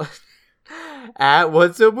 Oh, at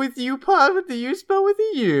what's up with you pod with the U spell with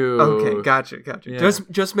the U. Okay, gotcha. Yeah.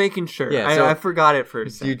 Just making sure. Yeah, so- I forgot it for a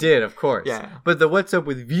second. You did, of course. Yeah. But the what's up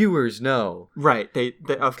with viewers, no. Right. They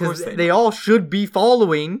of course Because they they all should be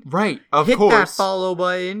following. right. Of Hit course. that follow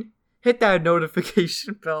button. Hit that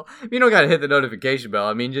notification bell. You don't gotta hit the notification bell.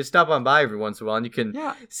 I mean, just stop on by every once in a while and you can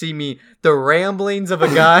Yeah. see the ramblings of a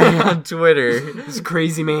guy on Twitter. This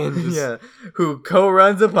crazy man. Just, Yeah. Who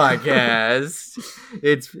co-runs a podcast.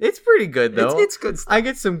 It's pretty good though. It's good stuff. I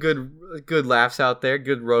get some good laughs out there,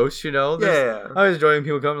 good roasts, There's- Yeah. I was enjoying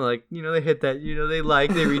people coming like, they hit that,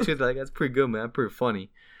 they reach it, like, that's pretty good, man. Pretty funny.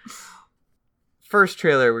 First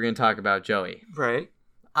trailer we're gonna talk about, Joey. Right.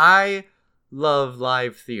 I love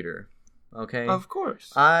live theater. Okay? Of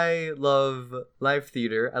course. I love live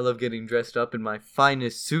theater. I love getting dressed up in my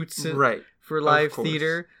finest suits right. for live course.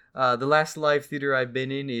 theater. The last live theater I've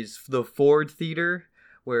been in is the Ford Theater,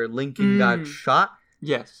 where Lincoln got shot,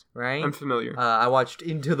 Yes. right? I'm familiar. I watched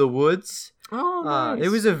Into the Woods. oh, nice. It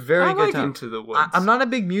was a very I good like time. Into the Woods. I'm not a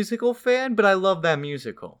big musical fan, but I love that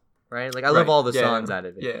musical, right? Like, I love Right. all the Yeah. songs out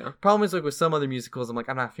of it. Yeah. Problem is, like, with some other musicals, I'm like,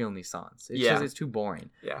 I'm not feeling these songs. It's Yeah. just, it's too boring.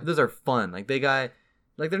 Yeah. Those are fun. Like,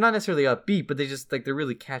 they're not necessarily upbeat, but they just, like, they're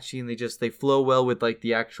really catchy and they flow well with, like,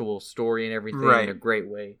 the actual story and everything Right. in a great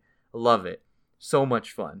way. I love it. So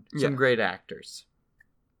much fun. Some Yeah. great actors.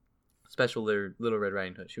 Special Little Red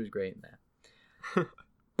Riding Hood. She was great in that.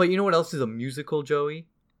 But you know what else is a musical, Joey?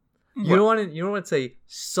 You know what's a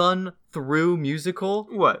sun through musical?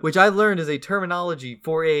 What? Which I learned is a terminology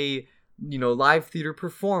for a live theater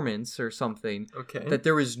performance or something, Okay. that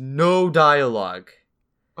there is no dialogue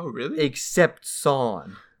oh, really? except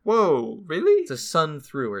song. Whoa, really? It's a sun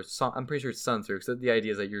through or song. I'm pretty sure it's sun through, because the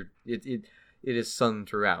idea is that it is sun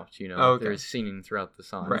throughout. Oh, okay. There's singing throughout the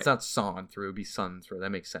song. Right. It's not song through, it'd be sun through. That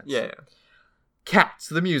makes sense. Yeah. Cats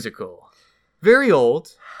the musical, very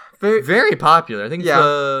old, Very. very popular. I think Yeah.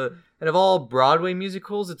 it's out of all Broadway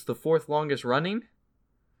musicals, it's the 4th longest running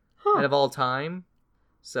out Huh. of all time.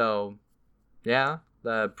 So, yeah,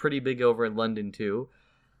 pretty big over in London too.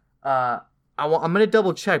 I'm gonna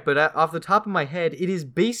double check, but off the top of my head, it is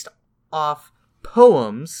based off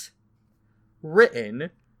poems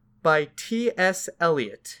written by T.S.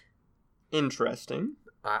 Eliot. Interesting.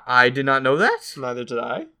 I did not know that. Neither did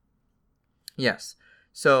I. Yes.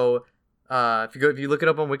 So, if you look it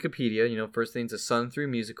up on Wikipedia, first thing's a sun through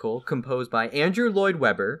musical composed by Andrew Lloyd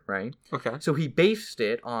Webber, right? Okay. So he based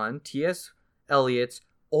it on T.S. Eliot's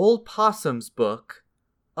Old Possum's book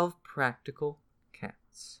of Practical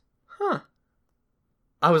Cats. Huh.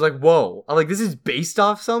 I was like, whoa. I'm like, this is based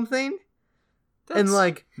off something? And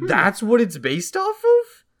like, that's what it's based off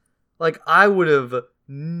of? Like, I would have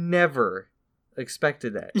never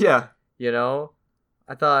expected that. Yeah. You know?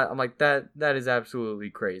 I'm like, that is absolutely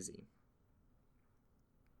crazy.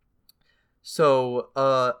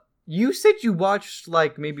 So, you said you watched,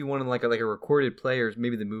 like, maybe one of, like a recorded play or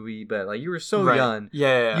maybe the movie, but, like, you were so young.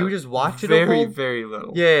 Yeah. You just watched it very, very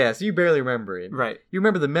little. Yeah, so you barely remember it. Right. You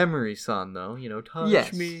remember the memory song, though. You know, touch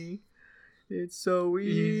Yes. me. It's so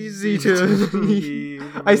easy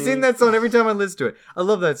to... I sing that song every time I listen to it. I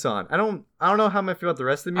love that song. I don't know how I feel about the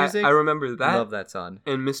rest of the music. I remember that. I love that song.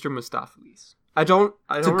 And Mr. Mustopheles. I don't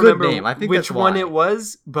It's a good remember name. I think which that's one why. it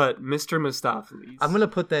was, but Mr. Mustopheles. I'm gonna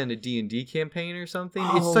put that in a D&D campaign or something.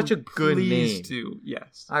 Oh, It's such a good please name. do.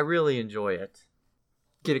 Yes. I really enjoy it.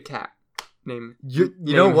 Get a cat. Name. You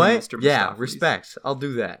name know him what? Mr. Yeah, Mustopheles. respect. I'll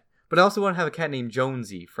do that. But I also want to have a cat named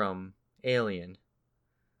Jonesy from Alien.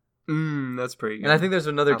 That's pretty good. And I think there's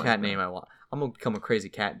another I like cat that. name I want. I'm gonna become a crazy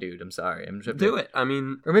cat dude. I'm sorry. Do it. I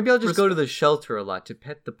mean, Or maybe I'll just go to the shelter a lot to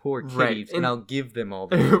pet the poor kitties, Right, and and- I'll give them all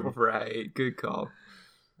the right. Good call.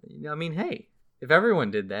 I mean, hey, if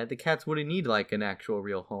everyone did that, the cats wouldn't need like an actual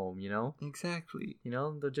real home, you know? Exactly. You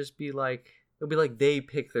know, they'll just be like, it'll be like they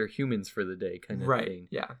pick their humans for the day kind of Right. thing.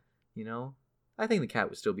 Yeah. You know? I think the cat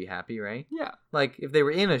would still be happy, right? Yeah. Like, if they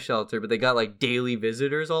were in a shelter, but they got like daily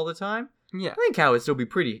visitors all the time, Yeah. I think cat would still be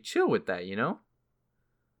pretty chill with that, you know?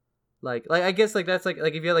 Like I guess like that's like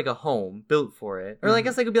if you had like a home built for it, or I Mhm.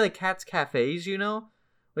 guess like it'd be like cats cafes, you know?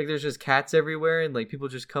 Like there's just cats everywhere, and like people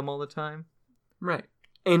just come all the time. Right.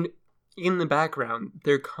 And in the background,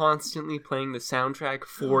 they're constantly playing the soundtrack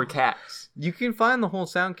for cats. You can find the whole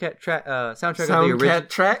soundtrack of the Soundcat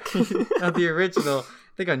track. of the original.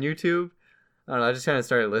 I think on YouTube. I don't know. I just kind of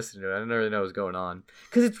started listening to it. I didn't really know what was going on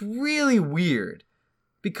because it's really weird.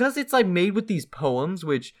 Because it's like made with these poems,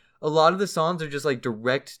 which a lot of the songs are just like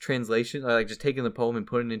direct translation, like just taking the poem and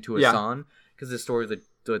putting it into a Yeah. song. Because the story of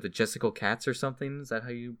the Jessical Cats or something. Is that how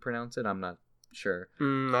you pronounce it? I'm not sure.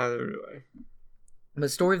 Neither do I. The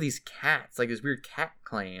story of these cats, like this weird cat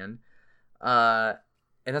clan, and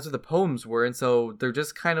that's what the poems were, and so they're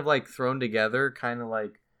just kind of like thrown together, kind of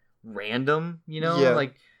like random, you know, Yeah.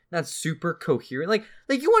 like not super coherent. Like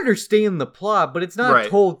you understand the plot, but it's not Right.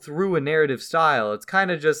 told through a narrative style. It's kind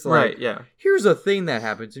of just like, Right, yeah. here's a thing that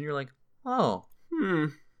happens, and you're like, oh. Hmm.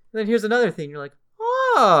 Then here's another thing, you're like,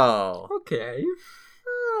 oh. Okay.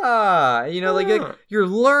 You know, like Ah. you're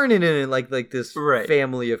learning in it like this Right.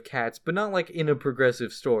 family of cats, but not like in a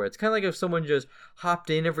progressive story. It's kind of like if someone just hopped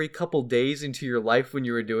in every couple days into your life when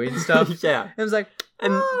you were doing stuff, Yeah. and was like,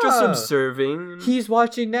 And just "Ah, observing. he's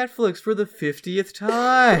watching Netflix for the 50th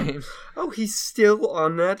time. Oh, he's still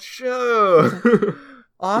on that show.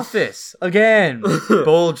 Office again,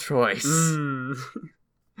 bold choice. Mm.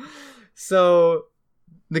 So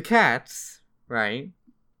the cats, right?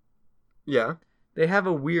 Yeah. They have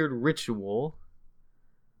a weird ritual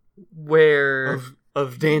where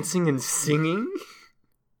Of dancing and singing?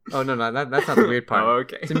 oh no, that's not the weird part. Oh,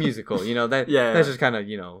 okay. It's a musical, you know, that Yeah. that's just kind of,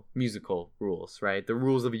 you know, musical rules, right? The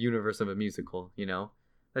rules of a universe of a musical, you know?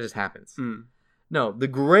 That just happens. Mm. No, the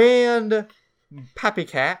grand pappy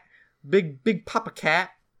cat, big papa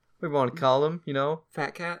cat, whatever you want to call him, you know?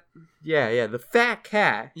 Fat cat? Yeah, the fat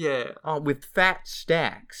cat Yeah. with fat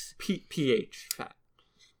stacks PH. Fat.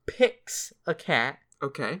 picks a cat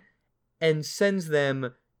Okay. and sends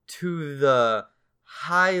them to the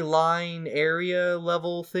high line area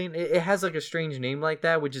level thing. It has like a strange name like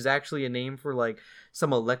that, which is actually a name for like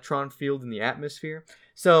some electron field in the atmosphere.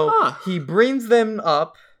 So Huh. he brings them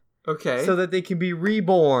up Okay. so that they can be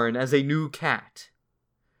reborn as a new cat.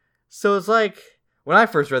 So it's like, when I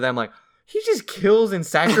first read that, I'm like, he just kills and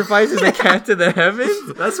sacrifices a cat to the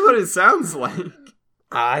heavens? That's what it sounds like.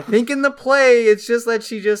 I think in the play, it's just that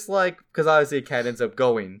she just like, because obviously a cat ends up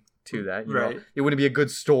going to that. You know? Right. It wouldn't be a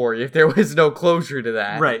good story if there was no closure to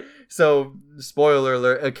that. Right. So, spoiler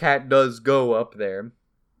alert, a cat does go up there.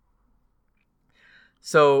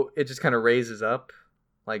 So, it just kind of raises up,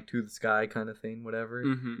 like to the sky kind of thing, whatever.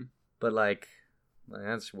 Mm-hmm. But like,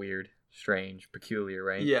 that's weird, strange, peculiar,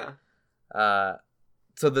 right? Yeah.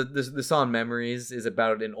 So the song Memories is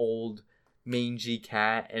about an old mangy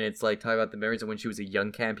cat, and it's like talking about the memories of when she was a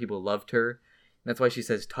young cat and people loved her. And that's why she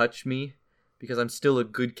says touch me, because I'm still a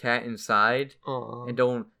good cat inside Aww. and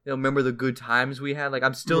don't remember the good times we had. Like,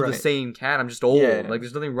 I'm still the Right. same cat, I'm just old. Yeah. Like,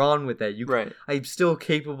 there's nothing wrong with that. Right. I'm still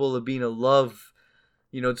capable of being a love,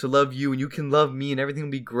 you know, to love you, and you can love me, and everything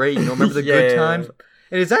will be great. You know, remember the good Yeah. times.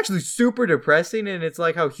 And it's actually super depressing, and it's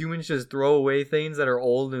like how humans just throw away things that are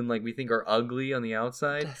old and like we think are ugly on the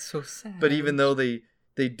outside. That's so sad. But even though they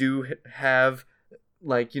do have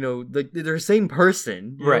like, you know, like they're the same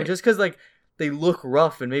person, you know? Right. Just because like they look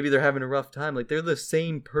rough and maybe they're having a rough time, like they're the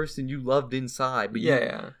same person you loved inside. But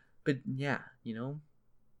Yeah. but yeah, you know,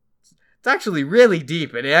 it's actually really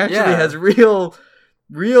deep, and it actually Yeah. has real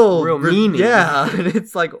meaning. Yeah, and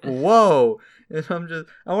it's like whoa, and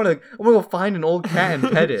I want to go find an old cat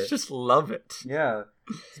and pet it. Just love it. Yeah,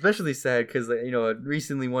 especially sad because you know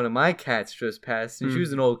recently one of my cats just passed, and she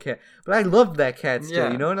was an old cat, but I loved that cat still,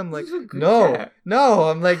 Yeah. you know, and I'm like, She's a good no, cat. no,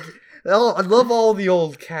 I'm like. Oh, I love all the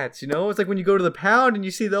old cats, you know? It's like when you go to the pound and you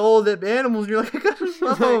see the old animals, and you're like, I gotta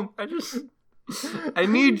love them. I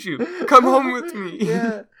need you. Come home with me.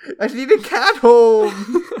 Yeah, I need a cat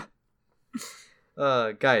home.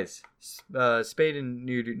 Guys, spade and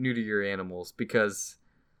neuter your animals, because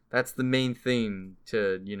that's the main thing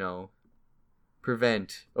to, you know,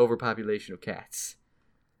 prevent overpopulation of cats.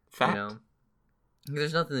 Fact. You know,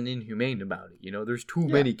 there's nothing inhumane about it. You know, there's too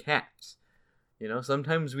many cats. You know,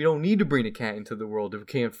 sometimes we don't need to bring a cat into the world if we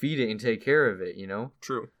can't feed it and take care of it. You know,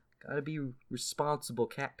 True. gotta be responsible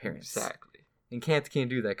cat parents. Exactly. And cats can't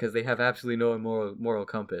do that because they have absolutely no moral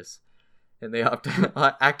compass, and they have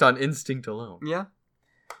to act on instinct alone. Yeah.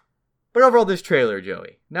 But overall, this trailer,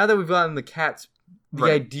 Joey, now that we've gotten the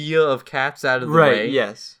Right. idea of cats out of the Right. way,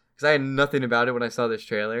 Yes. because I had nothing about it when I saw this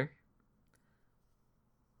trailer.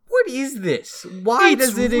 What is this? Why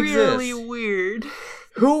does it It's really exist? weird.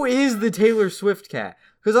 Who is the Taylor Swift cat?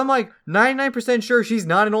 Because I'm like 99% sure she's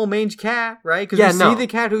not an old mange cat, right? Because Yeah, we no. see the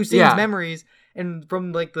cat who sings Yeah. memories, and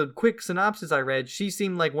from like the quick synopsis I read, she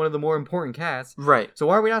seemed like one of the more important cats. Right. So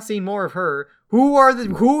why are we not seeing more of her?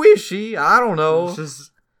 Who is she? I don't know. It's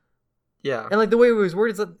just, yeah. And like the way it was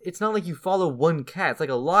worded, it's not like you follow one cat. It's like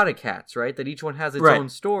a lot of cats, right? That each one has its Right. own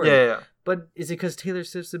story. Yeah. But is it because Taylor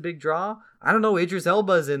Swift's a big draw? I don't know. Idris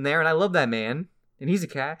Elba's in there, and I love that man. And he's a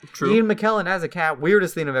cat. True. Ian McKellen as a cat.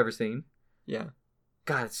 Weirdest thing I've ever seen. Yeah.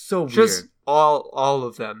 God, it's so weird. Just all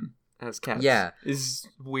of them as cats. Yeah. Is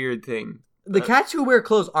weird thing. The cats who wear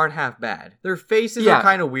clothes aren't half bad. Their faces Yeah. are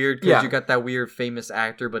kind of weird because Yeah. you got that weird famous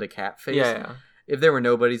actor, but a cat face. Yeah. If there were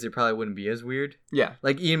nobodies, it probably wouldn't be as weird. Yeah.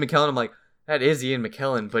 Like Ian McKellen, I'm like, that is Ian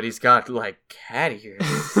McKellen, but he's got like cat ears.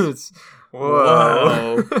 It's,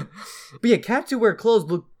 whoa. But yeah, cats who wear clothes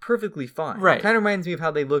look perfectly fine. Right. Kind of reminds me of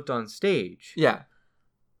how they looked on stage. Yeah.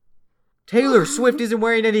 Taylor Swift isn't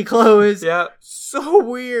wearing any clothes. Yeah. So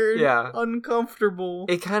weird. Yeah. Uncomfortable.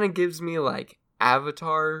 It kind of gives me like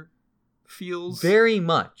Avatar feels. Very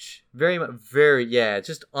much. Yeah, it's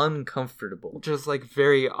just uncomfortable. Just like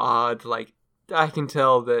very odd. Like I can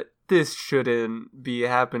tell that this shouldn't be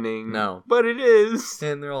happening. No. But it is.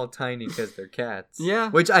 And they're all tiny because they're cats. Yeah.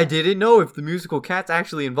 Which I didn't know if the musical Cats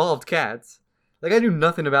actually involved cats. Like, I knew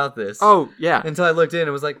nothing about this. Oh, yeah. Until I looked in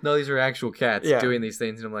and was like, no, these are actual cats Yeah. doing these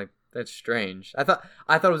things. And I'm like, that's strange. I thought it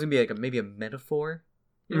was going to be like maybe a metaphor.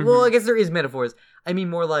 Mhm. Well, I guess there is metaphors. I mean,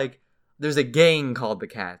 more like there's a gang called the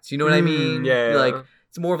Cats. You know what I mean? Yeah. Like,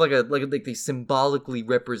 it's more of like they symbolically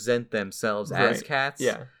represent themselves as Right. cats.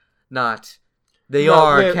 Yeah. Not... They No,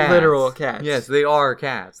 are they're cats. literal cats. Yes, they are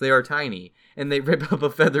cats. They are tiny. And they rip up a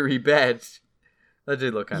feathery bed. That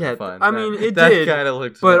did look kind Yeah, of fun. I mean, it that did, kind of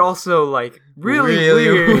looked But fun. also like really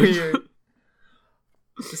weird.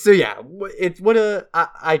 So yeah,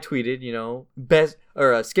 I tweeted, you know, best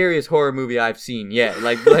or scariest horror movie I've seen yet.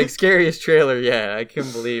 Like scariest trailer yet. I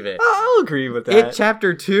couldn't believe it. I'll agree with that. It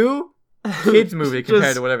Chapter 2, kids movie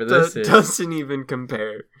compared to whatever this is. Doesn't even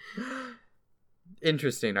compare.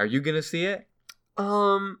 Interesting. Are you gonna see it?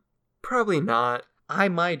 Probably not. I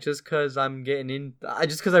might just because I'm getting in.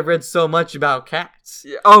 Just because I've read so much about cats.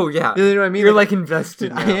 Yeah. Oh yeah. You know what I mean? You're like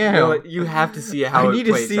invested. Now. I am. You're like, you have to see how I need it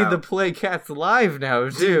to plays see out. the play Cats live now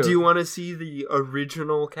too. Do you want to see the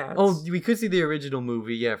original Cats? Oh, we could see the original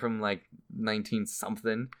movie, yeah, from like 19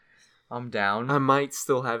 something. I'm down. I might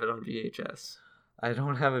still have it on VHS. I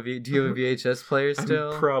don't have a do you have a VHS player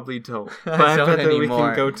still? I probably don't. I But I don't bet that we anymore.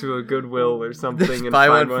 can go to a Goodwill or something Just and buy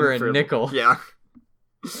find one for a nickel. Yeah.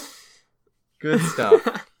 Good stuff.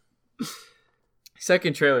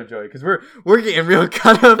 Second trailer, Joey, because we're getting real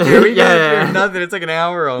caught up here. We Yeah. got nothing. It's like an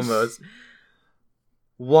hour almost.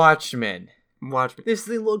 Watchmen. Watch me. This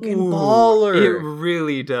thing looking Ooh, baller. It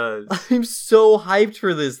really does. I'm so hyped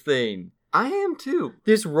for this thing. I am too.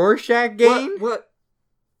 This Rorschach game.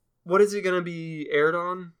 What is it gonna be aired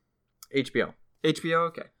on? HBO. HBO.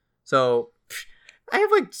 Okay. So I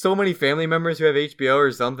have like so many family members who have HBO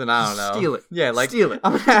or something. I don't know. Steal it. Yeah, like Steal it.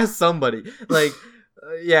 I'm gonna ask somebody. Like,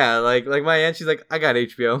 yeah, like my aunt. She's like, I got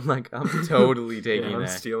HBO. I'm like, I'm totally taking Yeah, I'm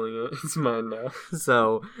that. stealing it. It's mine now.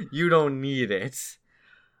 So you don't need it.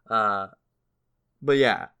 But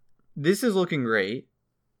yeah, this is looking great.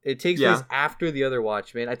 It takes Yeah. place after the other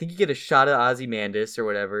Watchmen. I think you get a shot of Ozymandias or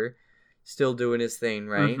whatever, still doing his thing,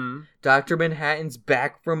 right? Mhm. Dr. Manhattan's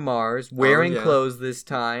back from Mars, wearing yeah. clothes this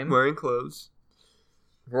time. Wearing clothes.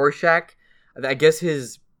 Rorschach, I guess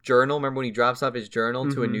his journal, remember when he drops off his journal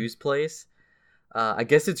to a Mhm. news place? I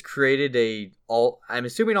guess it's created I'm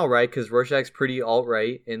assuming alt-right, because Rorschach's pretty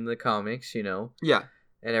alt-right in the comics, you know, Yeah.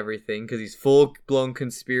 and everything, because he's full-blown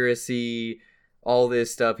conspiracy, all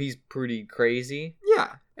this stuff. He's pretty crazy.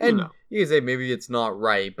 Yeah. And you know. you can say maybe it's not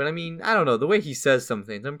right, but I mean, I don't know. The way he says some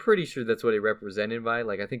things, I'm pretty sure that's what it represented by.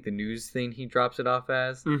 Like, I think the news thing he drops it off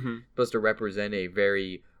as Mhm. supposed to represent a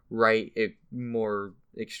very right, more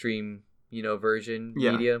extreme, version,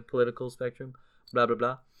 Yeah. media, political spectrum, blah, blah,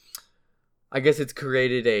 blah. I guess it's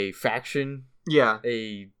created a faction, Yeah.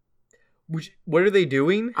 what are they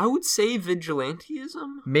doing? I would say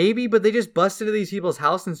vigilantism, Maybe, but they just bust into these people's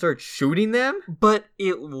house and start shooting them? but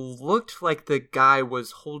it looked like the guy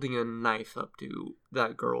was holding a knife up to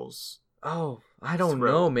that girl's. Oh, I don't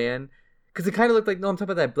Throat. know, man. Because it kind of looked like, no, I'm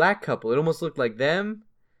talking about that black couple. It almost looked like them.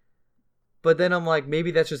 But then I'm like,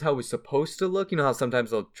 maybe that's just how it was supposed to look. You know how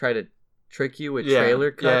sometimes they'll try to trick you with Yeah.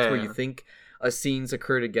 trailer cuts Yeah, where yeah. you think scenes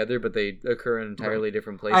occur together, but they occur in entirely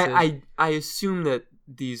different places. I assume that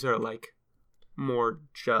these are like more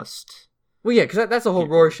just. Well, yeah, because that's the whole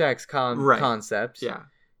People. Rorschach's Right. concept. Yeah.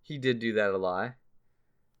 He did do that a lot.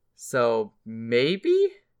 So maybe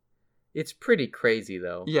it's pretty crazy,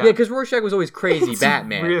 though. Yeah. Yeah, because Rorschach was always crazy It's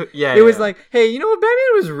Batman. yeah. It was yeah. like, hey, you know, if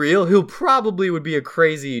Batman was real, he'll probably would be a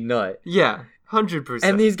crazy nut. Yeah. 100%.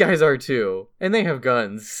 And these guys are too. And they have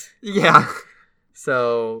guns. Yeah.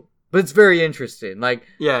 So, but it's very interesting. Like,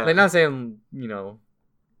 Yeah. not saying,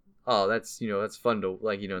 oh, that's fun to,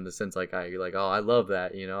 like, in the sense, like, you're like, oh, I love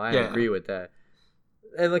that, I Yeah. agree with that.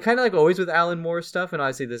 And like, kind of like always with Alan Moore stuff, and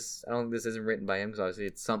obviously this isn't written by him, because obviously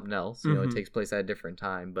it's something else, it Mhm. takes place at a different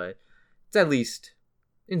time, but it's at least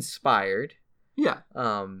inspired. Yeah.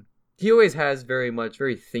 He always has very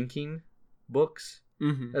thinking books,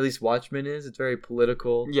 Mm-hmm. at least Watchmen is. It's very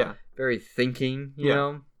political, Yeah. very thinking, you Yeah.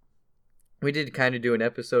 know? We did kind of do an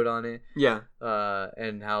episode on it, Yeah.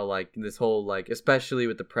 and how, like, this whole, like, especially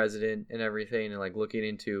with the president and everything, and, like, looking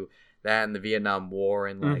into that and the Vietnam War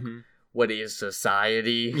and, like, Mhm. what is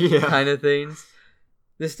society Yeah. kind of things.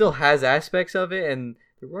 This still has aspects of it, and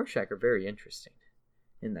the Rorschach are very interesting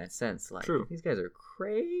in that sense. Like, True. these guys are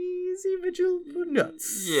crazy vigilante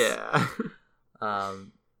nuts. Yeah.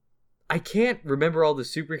 I can't remember all the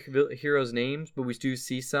superheroes' names, but we do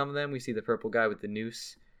see some of them. We see the purple guy with the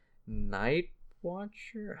noose. Night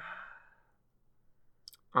Watcher?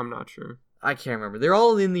 I'm not sure. I can't remember. They're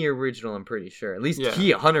all in the original, I'm pretty sure. At least Yeah.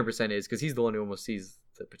 he 100% is, because he's the one who almost sees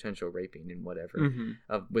the potential raping and whatever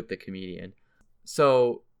Mm-hmm. with the comedian.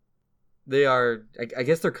 So they are, I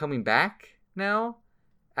guess they're coming back now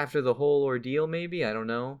after the whole ordeal, maybe? I don't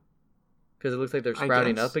know. Because it looks like they're I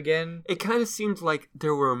sprouting guess. up again. It kind of seemed like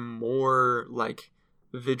there were more like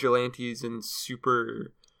vigilantes and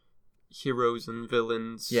super heroes and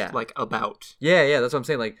villains Yeah. like about. Yeah, that's what I'm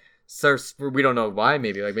saying. Like, we don't know why,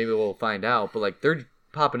 maybe. Like, maybe we'll find out. But, like, they're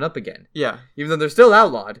popping up again. Yeah. Even though they're still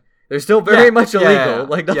outlawed. They're still very Yeah, much yeah, illegal. yeah,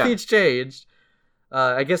 Like, yeah. nothing's changed.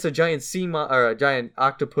 I guess a giant or a giant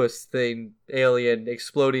octopus thing, alien,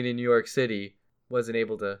 exploding in New York City wasn't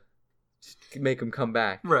able to make them come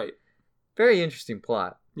back. Right. Very interesting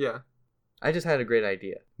plot. Yeah. I just had a great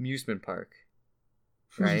idea. Amusement park.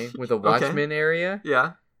 Right? With a Okay. Watchmen area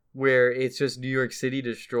Yeah. where it's just New York City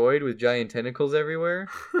destroyed with giant tentacles everywhere.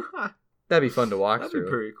 That'd be fun to walk That'd through. be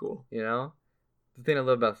pretty cool. You know? The thing I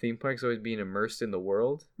love about theme parks is always being immersed in the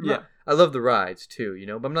world. Yeah. I love the rides too,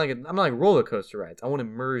 but I'm not like roller coaster rides. I want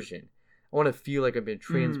immersion. I want to feel like I've been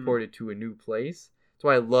transported to a new place. That's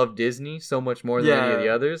why I love Disney so much more than any of the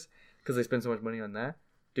Yeah. others, because they spend so much money on that.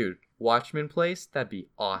 Dude, Watchmen place, that'd be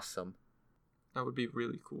awesome. That would be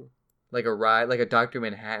really cool. Like a ride, like a Dr.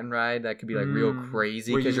 Manhattan ride, that could be like real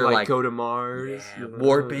crazy, Where because you you're like go to Mars. yeah, you know?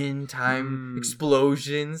 warping, time, Mm.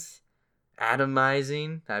 explosions,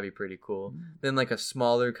 atomizing. That'd be pretty cool. Then like a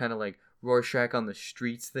smaller kind of like Rorschach on the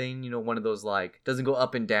streets thing, one of those like doesn't go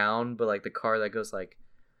up and down, but like the car that goes like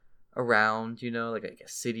around, like a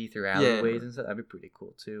city through alleyways and stuff. That'd be pretty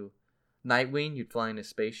cool too. Nightwing, you'd fly in a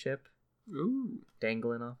spaceship, Ooh.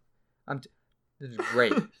 dangling off. This is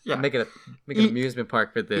great. Yeah. Make an amusement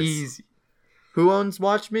park for this. Easy. Who owns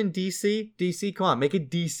Watchmen? DC? DC, come on, make a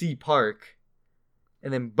DC park.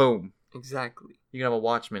 And then boom, Exactly. you can have a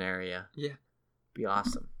Watchmen area. Yeah. Be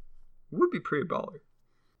awesome. Would be pretty baller.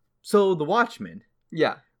 So the Watchmen,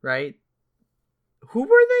 Yeah. right? Who were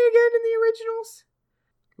they again in the originals?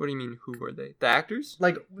 What do you mean? Who were they? The actors?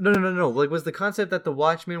 Like, no. Like, was the concept that the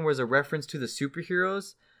Watchmen was a reference to the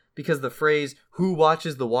superheroes? because the phrase "Who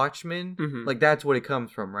watches the Watchmen?" Mhm. like that's what it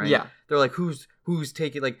comes from, right? Yeah. They're like, who's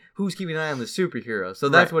taking, like, who's keeping an eye on the superhero? So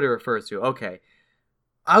that's Right. what it refers to. Okay.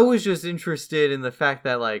 I was just interested in the fact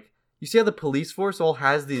that, like, you see how the police force all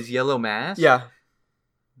has these yellow masks? Yeah.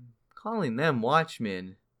 Calling them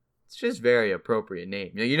Watchmen, it's just very appropriate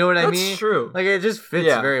name. You know what I That's mean? true. Like, it just fits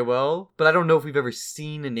Yeah. very well. But I don't know if we've ever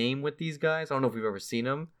seen a name with these guys. I don't know if we've ever seen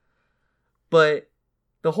them. But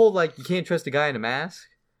the whole, like, you can't trust a guy in a mask.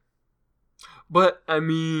 But, I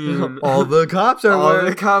mean... All the cops are all wearing...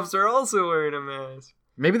 the cops are also wearing a mask.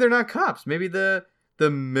 Maybe they're not cops. Maybe the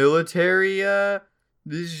military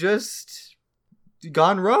is just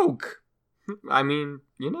gone rogue. I mean,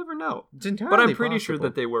 you never know. It's entirely But I'm pretty sure possible.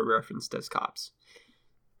 that they were referenced as cops.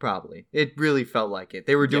 Probably. It really felt like it.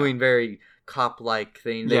 They were doing very cop-like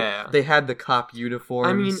things. Yeah. They had the cop uniforms.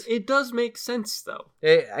 I mean, it does make sense, though.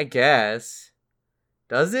 I guess.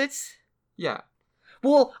 Does it? Yeah.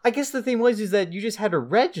 Well, I guess the thing was is that you just had to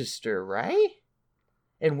register, right?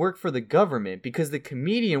 And work for the government, because the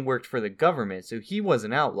comedian worked for the government, so he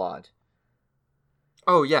wasn't outlawed.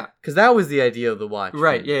 Oh, yeah. Because that was the idea of the Watchmen.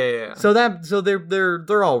 Right, yeah. So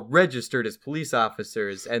they're all registered as police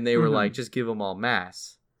officers, and they were Mhm. like, just give them all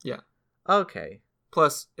masks. Yeah. Okay.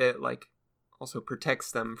 Plus, it, like, also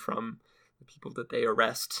protects them from the people that they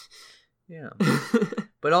arrest. Yeah.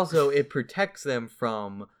 But also, it protects them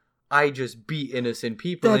from, I just beat innocent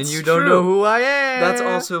people, and That's you don't true. know who I am. That's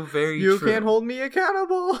also very You true. can't hold me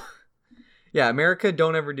accountable. Yeah, America,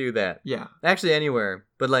 don't ever do that. Yeah. Actually, anywhere.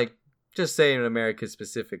 But, like, just saying in America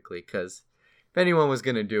specifically, because if anyone was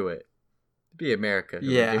going to do it, it'd be America. who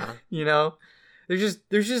would Yeah. do it, you know? There's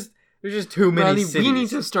just too many Ronnie, cities. we need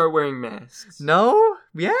to start wearing masks. No?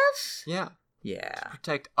 Yes? Yeah. Yeah.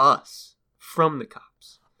 Protect us from the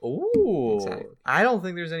cops. Ooh. Exactly. I don't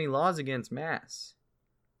think there's any laws against masks.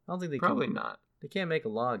 I don't think they Probably can. not. They can't make a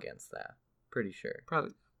law against that. Pretty sure.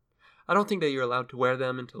 Probably. I don't think that you're allowed to wear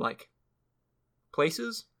them into, like,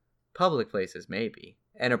 places. Public places, maybe.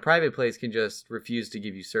 And a private place can just refuse to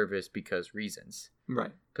give you service because reasons.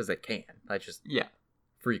 Right. Because they can. That's just Yeah.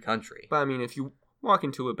 free country. But, I mean, if you walk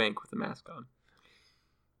into a bank with a mask on.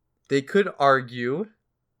 They could argue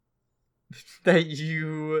that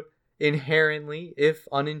you inherently, if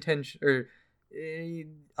unintentionally,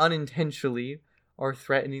 are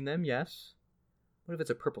threatening them. Yes. What if it's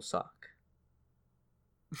a purple sock?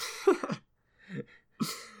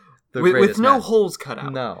 The with greatest no mask. holes cut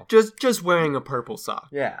out. No. Just wearing a purple sock.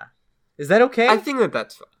 Yeah. Is that okay? I think that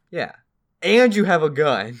that's fine. Yeah. And you have a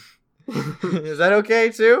gun. Is that okay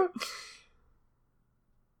too?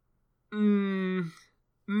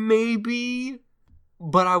 Maybe,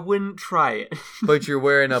 but I wouldn't try it. But you're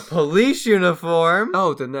wearing a police uniform.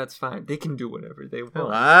 Oh, then that's fine. They can do whatever they want.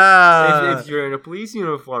 Wow. If you're in a police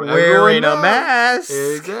uniform, Wearing everyone a knows. mask.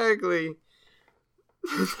 Exactly.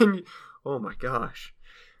 Then oh my gosh.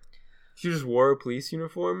 If you just wore a police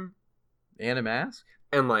uniform And a mask?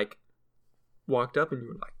 and, like, walked up and you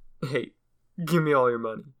were like, hey, give me all your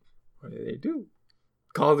money. What do?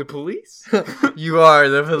 Call the police? You are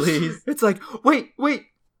the police. It's like, wait,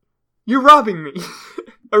 you're robbing me.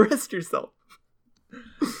 Arrest yourself.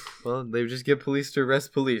 Well, they would just get police to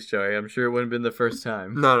arrest police, Joey. I'm sure it wouldn't have been the first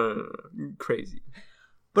time. No. Crazy.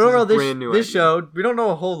 But This is overall, a brand new this idea. show, we don't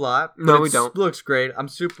know a whole lot. No, but we it don't. Looks great. I'm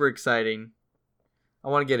super exciting. I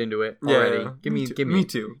want to get into it already. Yeah. Give me Me it.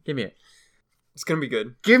 too. Give me it. It's gonna be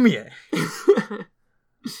good. Give me it.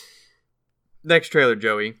 Next trailer,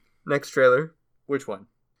 Joey. Next trailer. Which one?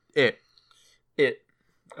 It.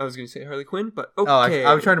 I was gonna say Harley Quinn, but okay. Oh,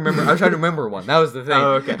 I was trying to remember. I was trying to remember one. That was the thing.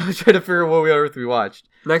 Oh, okay. I was trying to figure out what we watched.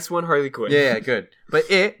 Next one, Harley Quinn. Yeah, good. But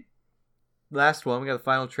last one, we got the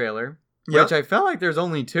final trailer, Yep. which I felt like there's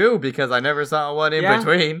only two because I never saw one in Yeah.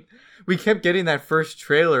 between. We kept getting that first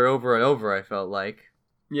trailer over and over, I felt like.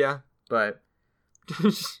 Yeah. But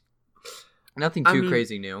nothing I too mean-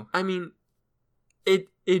 crazy new. I mean,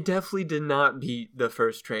 it definitely did not beat the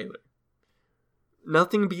first trailer.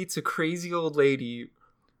 Nothing beats a crazy old lady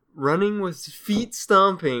running with feet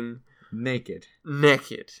stomping, Naked.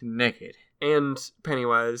 naked, and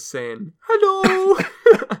Pennywise saying hello.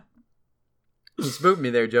 You spooked me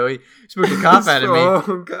there, Joey. You spooked the cop out of me.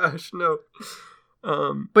 Oh gosh, no.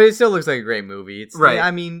 But it still looks like a great movie. It's Right.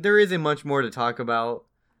 I mean, there isn't much more to talk about.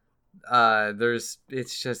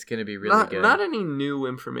 It's just gonna be really good. Not any new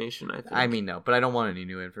information, I think. I mean, no, but I don't want any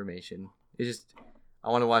new information. It's just I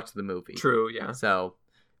want to watch the movie. True, yeah. So,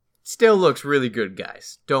 still looks really good,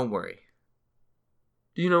 guys. Don't worry.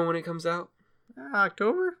 Do you know when it comes out?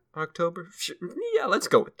 October? October? Yeah, let's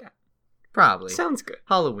go with that. Probably. Sounds good.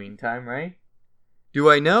 Halloween time, right? Do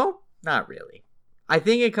I know? Not really. I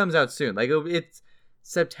think it comes out soon. Like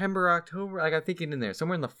September, October. Like, I think it's in there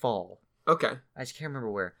somewhere in the fall. Okay. I just can't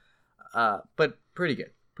remember where. But pretty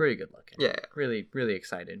good looking. Yeah. Really, really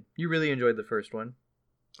excited. You really enjoyed the first one.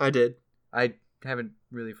 I did. I haven't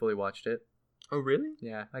really fully watched it. Oh, really?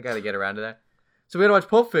 Yeah, I gotta get around to that. So we gotta watch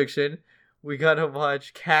Pulp Fiction. We gotta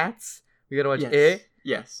watch Cats. We gotta watch It.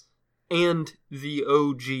 Yes. And the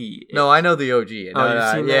OG. No, I know the OG. Oh, you've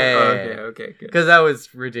seen that? Yeah. Okay, good. Because that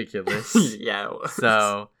was ridiculous. Yeah, it was.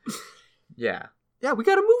 So, yeah. Yeah, we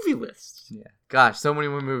got a movie list. Yeah. Gosh, so many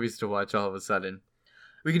more movies to watch all of a sudden.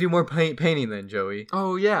 We can do more painting then, Joey.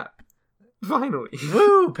 Oh, yeah. Finally.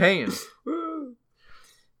 Woo, painting. Woo.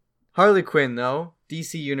 Harley Quinn, though.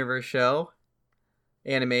 DC Universe show.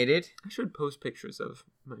 Animated. I should post pictures of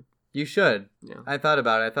my... You should. Yeah. I thought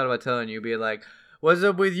about it. I thought about telling you, be like, what's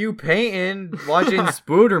up with you painting, watching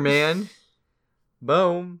Spooderman?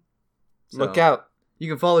 Boom. Look So, out. You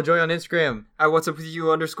can follow Joey on Instagram. What's up with you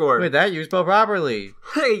 _. With that, you spell properly.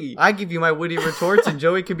 Hey. I give you my witty retorts, and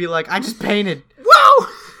Joey can be like, I just painted. Wow.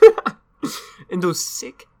 And those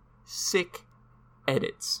sick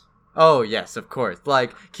edits. Oh, yes, of course.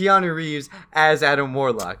 Like Keanu Reeves as Adam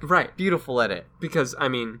Warlock. Right. Beautiful edit. Because, I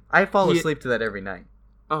mean... I fall asleep to that every night.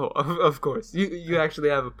 Oh, of course. You actually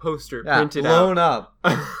have a poster Yeah, printed blown out.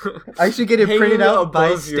 up. I should get it Hanging printed out above by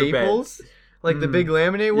your bed. Staples. Like the big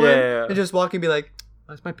laminate one. Yeah. And just walk and be like,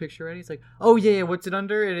 oh, is my picture ready? It's like, oh, yeah, what's it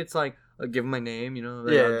under? And it's like, I'll give him my name,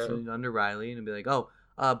 like, it's under Riley. And be like, oh,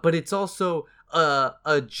 but it's also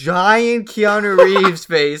a giant Keanu Reeves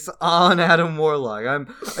face on Adam Warlock.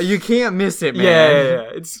 You can't miss it, man. Yeah.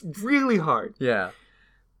 It's really hard. Yeah.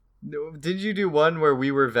 Did you do one where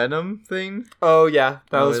we were Venom thing? Oh, yeah.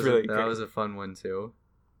 That was really That great. was a fun one, too.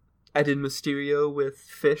 I did Mysterio with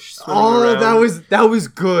fish swimming Oh, around. that was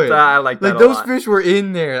good. I like that Like, a those lot. fish were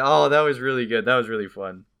in there. Oh, that was really good. That was really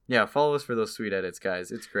fun. Yeah, follow us for those sweet edits,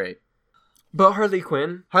 guys. It's great. But Harley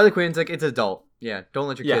Quinn? Harley Quinn's like, it's adult. Yeah, don't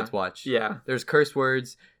let your Yeah. kids watch. Yeah. There's curse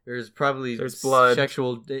words. There's probably There's blood.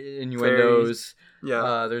 sexual innuendos.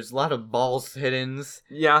 Yeah. There's a lot of balls hiddens.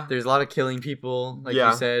 Yeah. There's a lot of killing people, like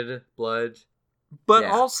Yeah. you said, blood. But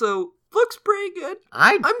Yeah. also, looks pretty good.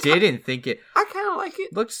 I didn't think it I kind of like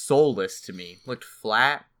it. looked soulless to me. Looked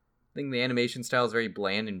flat. I think the animation style is very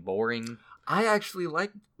bland and boring. I actually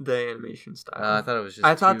like the animation style. I thought it was just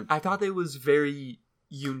I too... thought it was very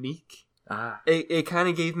unique. Ah. It kind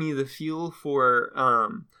of gave me the feel for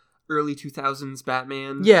early 2000s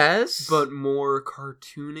Batman. Yes. But more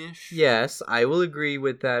cartoonish. Yes, I will agree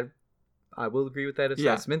with that. I will agree with that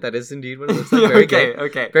Yeah. assessment. That is indeed what it looks like. Very good.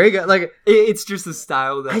 Okay. Very good. Like, It's just a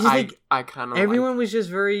style that I just think I kind of everyone was just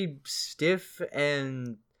very stiff,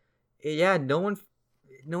 and yeah, no one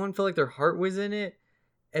felt like their heart was in it.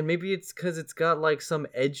 And maybe it's because it's got like some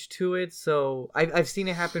edge to it. So I've seen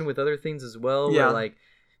it happen with other things as well. Yeah. Where like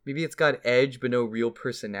maybe it's got edge but no real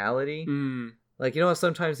personality. Mm, Like, you know how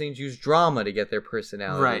sometimes things use drama to get their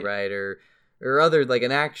personality, right? Or other, like,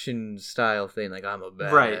 an action style thing, like, I'm a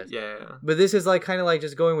badass. right, yeah. But this is, like, kind of like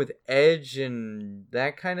just going with edge and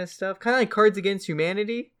that kind of stuff. Kind of like Cards Against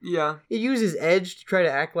Humanity. Yeah. It uses edge to try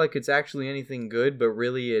to act like it's actually anything good, but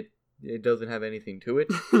really it doesn't have anything to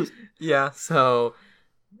it. Yeah. So,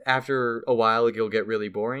 after a while, it'll get really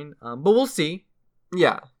boring. But we'll see.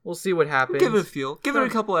 Yeah. We'll see what happens. Give it a feel. Give it a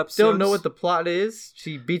couple episodes. Still don't know what the plot is.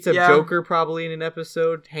 She beats up Yeah. Joker probably in an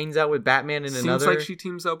episode, hangs out with Batman in Seems another. like she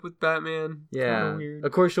teams up with Batman. Yeah. Kinda weird.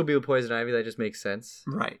 Of course she'll be with Poison Ivy, that just makes sense.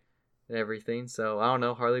 Right. And everything. So, I don't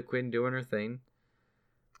know, Harley Quinn doing her thing.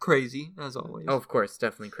 Crazy, as always. Oh, of course,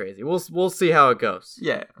 definitely crazy. We'll see how it goes.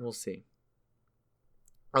 Yeah. We'll see.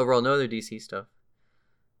 Overall, no other DC stuff.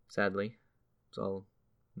 Sadly. It's all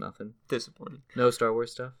nothing. Disappointing. No Star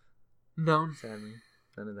Wars stuff. No. Sadly.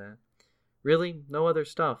 None of that. Really? No other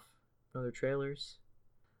stuff. No other trailers.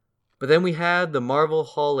 But then we had the Marvel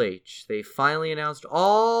Hall H. They finally announced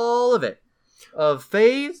all of it. Of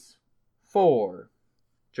Phase 4.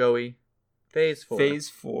 Joey. Phase 4. Phase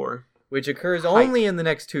 4. Which occurs Hype. only in the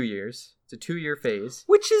next 2 years. It's a 2-year phase.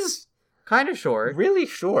 Which is Kind of short. really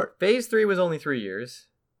short. Phase 3 was only 3 years.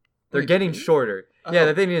 They're Wait, getting really? shorter. Yeah, Oh.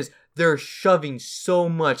 the thing is, they're shoving so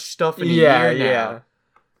much stuff in a Yeah, year now. yeah.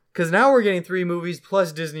 Because now we're getting 3 movies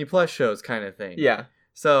plus Disney Plus shows kind of thing. Yeah.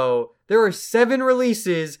 So there are 7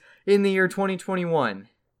 releases in the year 2021.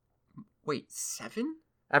 Wait, 7?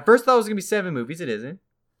 At first I thought it was going to be 7 movies. It isn't.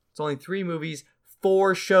 It's only 3 movies,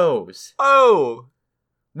 4 shows. Oh!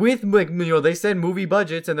 With, like, they said movie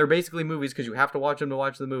budgets, and they're basically movies because you have to watch them to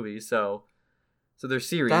watch the movies. So they're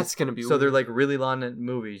series. That's gonna be So they're weird. like really long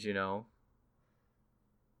movies,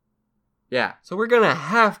 Yeah. So we're gonna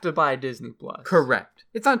have to buy Disney Plus. Correct.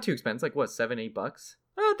 It's not too expensive. Like, what, $7-8?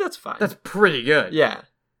 That's fine. That's pretty good. yeah.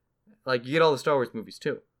 like you get all the Star Wars movies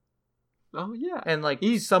too, Oh yeah. and like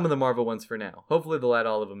some of the Marvel ones for now. Hopefully they'll add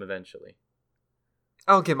all of them eventually.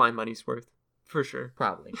 I'll get my money's worth for sure.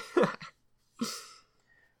 Probably.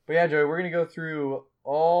 But yeah, Joey, we're gonna go through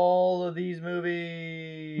all of these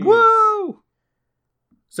movies. Whoa!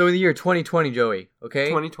 So in the year 2020, Joey, okay,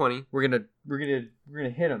 2020. we're gonna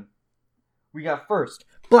hit them. We got first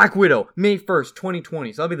Black Widow, May 1st,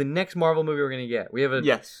 2020. So that'll be the next Marvel movie we're gonna get. We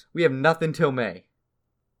have nothing till May.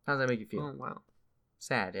 How does that make you feel? Oh wow.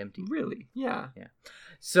 Sad, empty. Really? Yeah.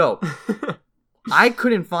 So I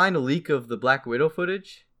couldn't find a leak of the Black Widow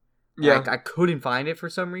footage. Yeah. I couldn't find it for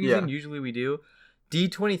some reason. Yeah. Usually we do.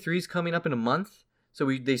 D23 is coming up in a month. So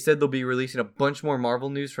they said they'll be releasing a bunch more Marvel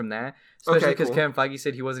news from that. Especially because cool. Kevin Feige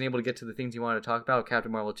said he wasn't able to get to the things he wanted to talk about.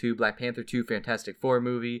 Captain Marvel 2, Black Panther 2, Fantastic Four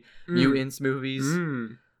movie, Mutants movies.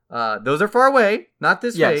 Those are far away. Not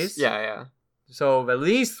this phase. Yeah. So at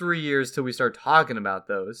least 3 years till we start talking about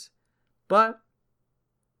those. But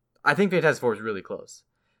I think Fantastic Four is really close.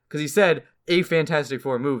 Because he said a Fantastic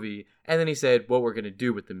Four movie, and then he said what we're going to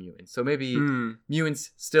do with the mutants. So maybe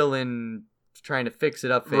mutants still in trying to fix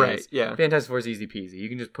it up phase. Right, yeah. Fantastic Four is easy peasy. You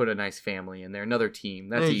can just put a nice family in there, another team.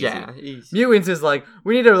 That's easy. Yeah, easy. Mutants is like,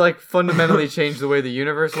 we need to like fundamentally change the way the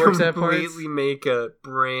universe works at parts. Completely make a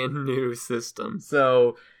brand new system.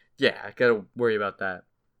 So, yeah, I gotta worry about that.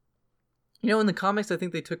 You know, in the comics, I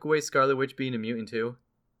think they took away Scarlet Witch being a mutant too.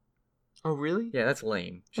 Oh, really? Yeah, that's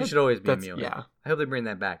lame. She should always be a mutant. Yeah. I hope they bring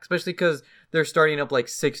that back, especially because they're starting up like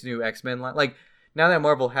 6 new X-Men. Like now that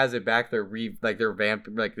Marvel has it back, they're they're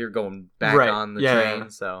going back on the train. Yeah.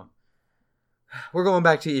 So we're going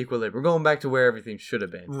back to equilibrium. We're going back to where everything should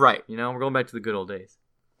have been. Right. You know, we're going back to the good old days.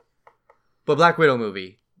 But Black Widow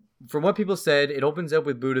movie, from what people said, it opens up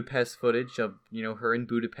with Budapest footage of, you know, her in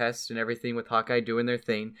Budapest and everything with Hawkeye doing their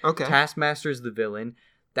thing. Okay. Taskmaster's the villain.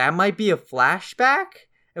 That might be a flashback,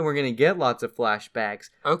 and we're going to get lots of flashbacks.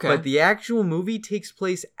 Okay. But the actual movie takes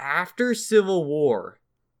place after Civil War.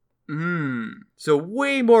 So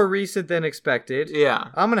way more recent than expected. Yeah.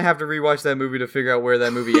 I'm going to have to rewatch that movie to figure out where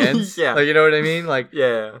that movie ends. Yeah. Like, you know what I mean? Like,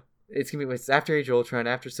 Yeah. it's after Age of Ultron,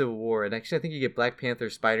 after Civil War, and actually I think you get Black Panther,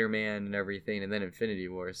 Spider-Man, and everything, and then Infinity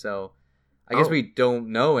War. So I guess we don't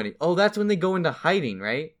know any. Oh, that's when they go into hiding,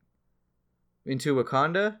 right? Into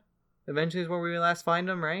Wakanda. Eventually is where we last find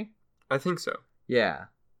them, right? I think so. Yeah,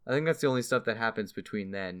 I think that's the only stuff that happens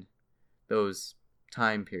between then, those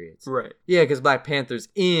time periods. Right. Yeah, because Black Panther's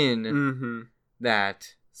in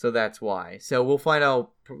that, so that's why. So we'll find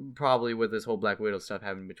out probably what this whole Black Widow stuff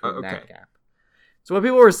happened between that gap. So what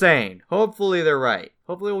people were saying, hopefully they're right.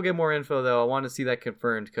 Hopefully we'll get more info, though. I want to see that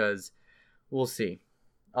confirmed, because we'll see.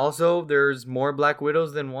 Also, there's more Black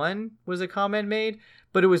Widows than one, was a comment made.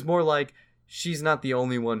 But it was more like, she's not the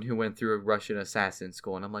only one who went through a Russian assassin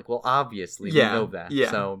school. And I'm like, well, obviously, we know that.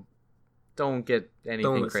 Yeah. So don't get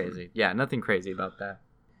anything crazy. Yeah, nothing crazy about that.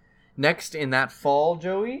 Next, in that fall,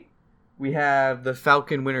 Joey, we have the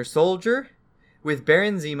Falcon Winter Soldier, with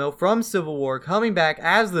Baron Zemo from Civil War coming back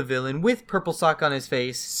as the villain with purple sock on his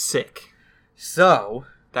face. Sick. So,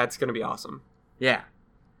 That's going to be awesome. yeah.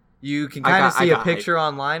 You can kind of see a picture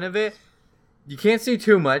online of it. You can't see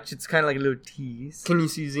too much. It's kind of like a little tease. Can you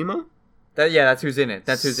see Zemo? That's who's in it.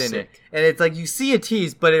 That's who's in it. And it's like you see a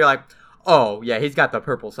tease, but you're like, oh, yeah, he's got the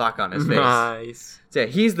purple sock on his face. Nice. So, yeah,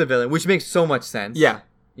 he's the villain, which makes so much sense. Yeah.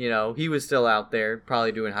 You know, he was still out there,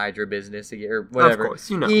 probably doing Hydra business or whatever. Of course,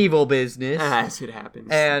 you know. Evil business. As it happens.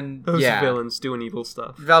 And, those yeah. villains doing evil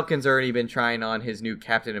stuff. Falcon's already been trying on his new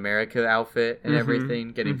Captain America outfit and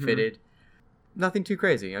everything, getting fitted. Nothing too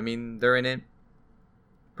crazy. I mean, they're in it.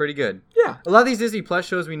 Pretty good. Yeah. A lot of these Disney Plus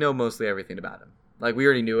shows, we know mostly everything about them. Like, we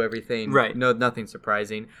already knew everything. Right. No, nothing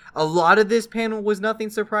surprising. A lot of this panel was nothing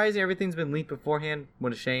surprising. Everything's been leaked beforehand.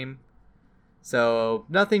 What a shame. So,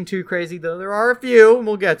 nothing too crazy, though. There are a few, and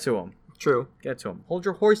we'll get to them. True. Get to them. Hold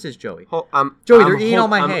your horses, Joey. Joey, They're eating all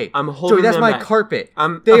my hay. I'm holding Joey, that's them my back. carpet.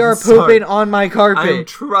 I'm are sorry. pooping on my carpet. I'm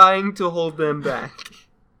trying to hold them back.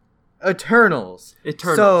 Eternals.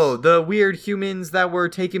 Eternals. So, the weird humans that were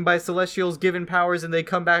taken by Celestials, given powers, and they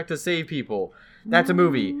come back to save people. That's a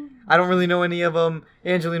movie. I don't really know any of them.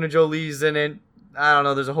 Angelina Jolie's in it. I don't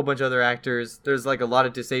know. There's a whole bunch of other actors. There's like a lot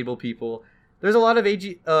of disabled people. There's a lot of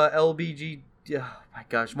LBG. Oh my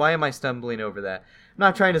gosh, why am I stumbling over that? I'm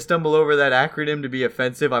not trying to stumble over that acronym to be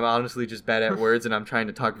offensive. I'm honestly just bad at words, and I'm trying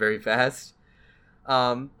to talk very fast.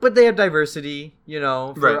 But they have diversity, you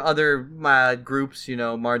know, for other groups, you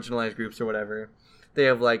know, marginalized groups or whatever. They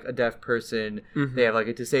have like a deaf person. They have like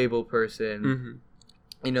a disabled person.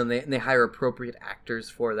 You know, and they hire appropriate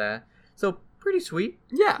actors for that. So pretty sweet.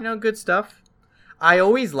 Yeah. You know, good stuff. I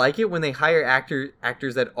always like it when they hire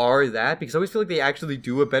actors that are that, because I always feel like they actually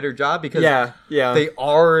do a better job because yeah. they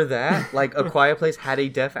are that. Like A Quiet Place had a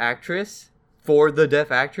deaf actress for the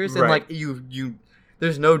deaf actress, and Right. like you,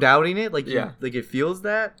 there's no doubting it. Like Yeah. like it feels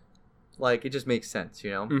that. Like it just makes sense,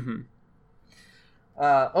 you know. Mm-hmm.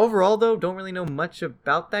 Overall, though, don't really know much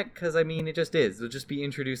about that because I mean, it just is. They'll just be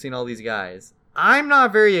introducing all these guys. I'm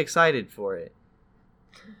not very excited for it.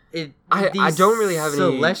 I These don't really have any-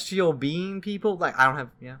 celestial being people. Like I don't have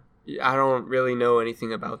I don't really know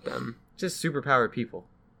anything about them. just superpowered people.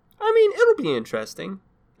 I mean, it'll be interesting.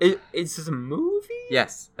 It's just a movie?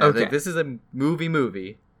 Yes. Okay. This is a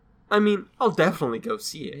movie. I mean, I'll definitely go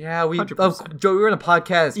see it. Yeah, 100%. Joe, we were on a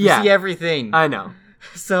podcast. We Yeah. see everything. I know.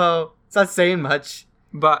 So it's not saying much.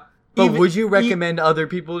 But Would you recommend other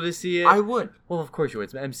people to see it? I would. Well, of course you would.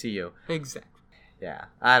 It's MCU. Exactly. Yeah,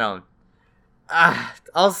 I don't.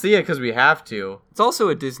 I'll see it because we have to. It's also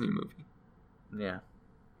a Disney movie. Yeah.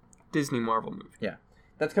 Disney Marvel movie. Yeah.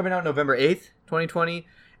 That's coming out November 8th, 2020.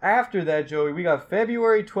 After that, Joey, we got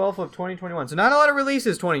February 12th of 2021. So not a lot of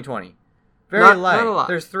releases 2020. Very Not light. a lot.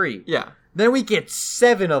 There's 3. Yeah. Then we get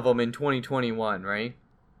 7 of them in 2021, right?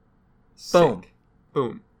 Boom. Sick.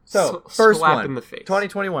 Boom. So, first slap one, in the face.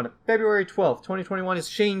 2021, February 12th, 2021 is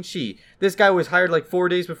Shang-Chi. This guy was hired like 4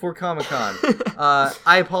 days before Comic-Con.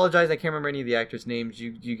 I apologize, I can't remember any of the actors' names.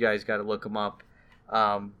 You guys got to look them up.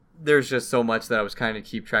 There's just so much that I was kind of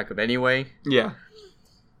keep track of anyway. Yeah.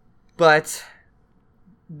 But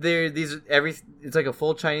it's like a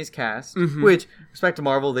full Chinese cast, Mhm. which, respect to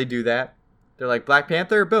Marvel, they do that. They're like, Black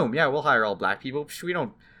Panther, boom, yeah, we'll hire all black people. We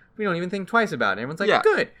don't even think twice about it. Everyone's like, Yeah.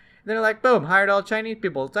 good. And then they're like, boom, hired all Chinese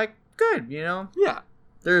people. It's like, good, you know? Yeah.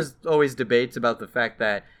 There's always debates about the fact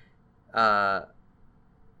that, it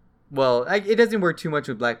doesn't work too much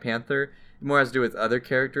with Black Panther. It more has to do with other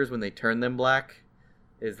characters when they turn them black.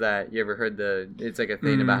 Is that, you ever heard it's like a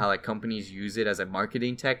thing about how like companies use it as a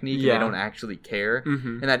marketing technique Yeah. and they don't actually care.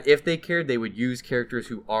 Mm-hmm. And that if they cared, they would use characters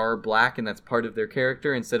who are black and that's part of their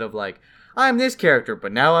character instead of like, I'm this character,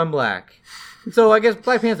 but now I'm black. So I guess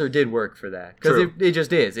Black Panther did work for that. Because True. it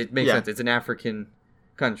just is. It makes Yeah. sense. It's an African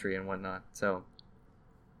country and whatnot. So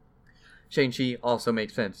Shang-Chi also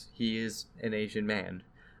makes sense. He is an Asian man.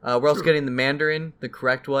 We're also True. getting the Mandarin, the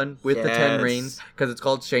correct one, with the 10 Yes. rings. Because it's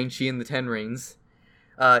called Shang-Chi and the 10 rings.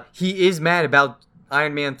 He is mad about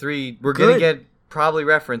Iron Man 3. We're going to Good. get probably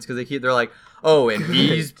reference because they're like, oh, and Good.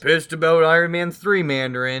 he's pissed about Iron Man 3,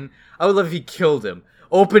 Mandarin. I would love if he killed him.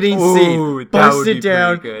 Opening Ooh, scene, that bust would be it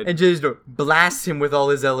down, pretty good. and just blast him with all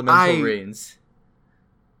his elemental rings.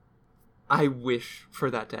 I wish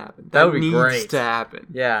for that to happen. That would be needs great. to happen.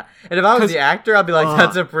 Yeah, and if I was 'Cause, the actor, I'd be like,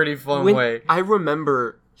 that's a pretty fun When way. I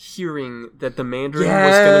remember hearing that the Mandarin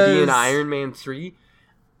was going to be in Yes. Iron Man 3,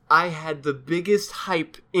 I had the biggest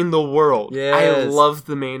hype in the world. I Yes. love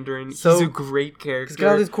the Mandarin. So- He's a great character. He's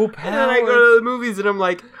got all these cool And then I go powers. to the movies and I'm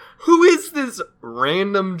like, who is this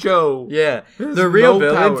random Joe? Yeah, There's the real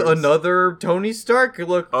no villain's powers. another Tony Stark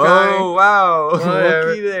look Oh, guy. wow. Whatever.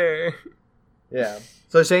 Looky there. Yeah.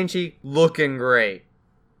 So Shang-Chi looking great.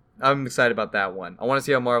 I'm excited about that one. I want to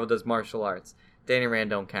see how Marvel does martial arts. Danny Rand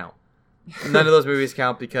don't count. None of those movies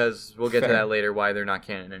count because we'll get to Fair. that later why they're not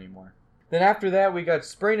canon anymore. Then after that, we got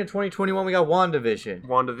spring of 2021, we got WandaVision.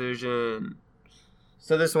 WandaVision.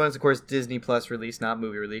 So this one is, of course, Disney Plus release, not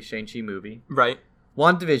movie release, Shang-Chi movie. Right.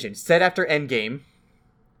 WandaVision, set after Endgame.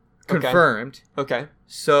 Okay. Confirmed. Okay.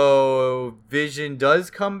 So Vision does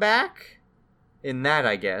come back in that,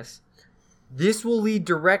 I guess. This will lead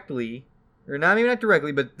directly, or not even not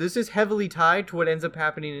directly, but this is heavily tied to what ends up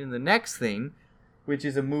happening in the next thing, which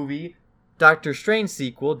is a movie, Doctor Strange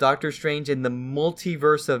sequel, Doctor Strange in the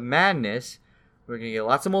Multiverse of Madness. We're going to get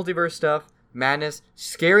lots of multiverse stuff. Madness.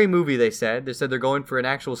 Scary movie, they said. They said they're going for an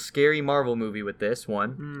actual scary Marvel movie with this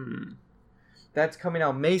one. That's coming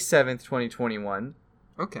out May 7th, 2021.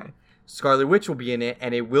 Okay. Scarlet Witch will be in it,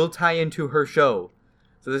 and it will tie into her show.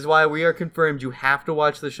 So this is why we are confirmed you have to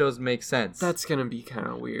watch the shows to make sense. That's going to be kind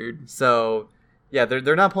of weird. So, yeah,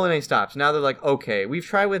 they're not pulling any stops. Now they're like, okay, we've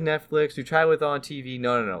tried with Netflix, we tried with on TV.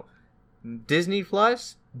 No. Disney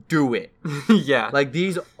Plus, do it. Yeah. Like,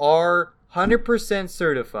 these are 100%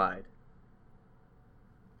 certified.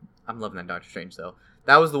 I'm loving that Doctor Strange, though.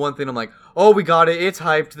 That was the one thing I'm like, oh, we got it. It's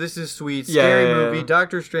hyped. This is sweet. Scary Yeah. movie.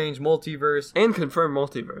 Doctor Strange, multiverse. And confirmed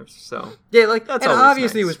multiverse, so. Yeah, like, That's and always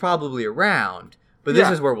obviously nice. it was probably around. But this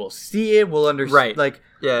Yeah. is where we'll see it. We'll understand. Right. Like,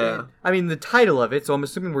 Yeah. I mean, the title of it, so I'm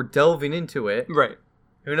assuming we're delving into it. Right.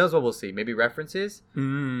 Who knows what we'll see? Maybe references?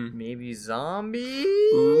 Mm. Maybe zombie?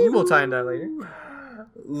 Ooh. We'll tie into that later.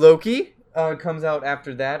 Loki comes out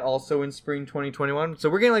after that, also in spring 2021. So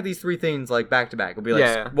we're getting like these 3 things like back to back. It'll be like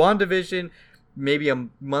Yeah. WandaVision, maybe a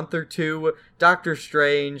month or two, Doctor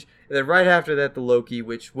Strange, and then right after that, the Loki,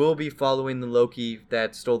 which will be following the Loki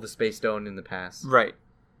that stole the Space Stone in the past. Right.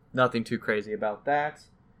 Nothing too crazy about that.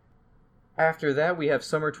 After that, we have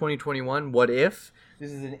Summer 2021, What If?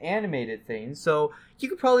 This is an animated thing, so you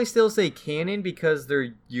could probably still say canon because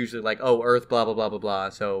they're usually like, oh, Earth, blah, blah, blah, blah, blah,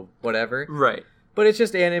 so whatever. Right. But it's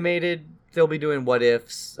just animated. They'll be doing what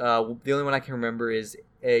ifs. The only one I can remember is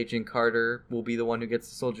Agent Carter will be the one who gets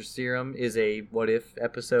the Soldier Serum, is a what if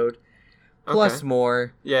episode. Plus Okay.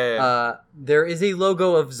 more. Yeah. There is a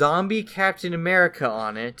logo of Zombie Captain America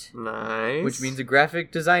on it, Nice. which means a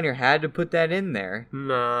graphic designer had to put that in there.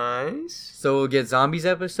 Nice. So we'll get Zombies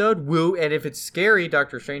episode. Woo, and if it's scary,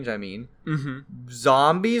 Doctor Strange, I mean. Mm-hmm.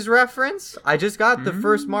 Zombies reference? I just got the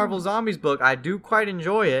first Marvel Zombies book. I do quite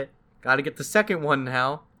enjoy it. Gotta get the second one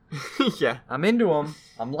now. Yeah. I'm into them.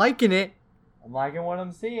 I'm liking it. I'm liking what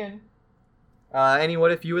I'm seeing. Any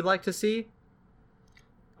what if you would like to see?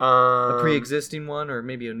 A pre-existing one or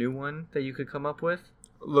maybe a new one that you could come up with?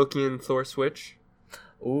 Loki and Thor switch.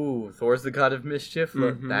 Ooh, Thor's the God of Mischief.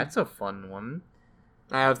 Mhm. That's a fun one.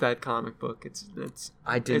 I have that comic book. It's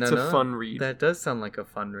I did It's not a know. fun read. That does sound like a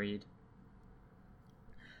fun read.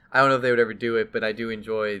 I don't know if they would ever do it, but I do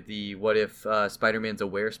enjoy the what if Spider-Man's a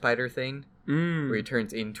were-spider thing, where he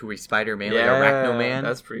turns into a Spider-Man, like Arachno-Man.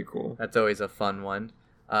 That's pretty cool. That's always a fun one.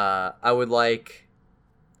 I would like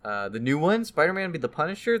the new one, Spider-Man be the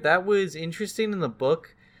Punisher. That was interesting in the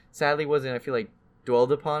book. Sadly, wasn't, I feel like,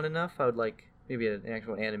 dwelled upon enough. I would like maybe an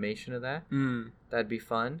actual animation of that. That'd be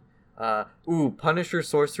fun. Punisher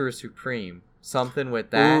Sorcerer Supreme. Something with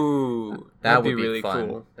that. Ooh, That that'd would be really fun.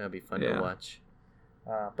 cool. That'd be fun Yeah. to watch.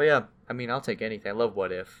 But yeah, I mean, I'll take anything. I love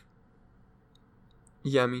What If.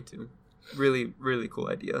 Yeah, me too. Really, really cool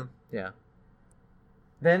idea. Yeah.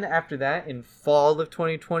 Then after that, in fall of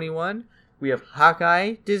 2021, we have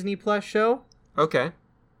Hawkeye Disney Plus show. Okay.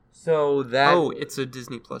 So that it's a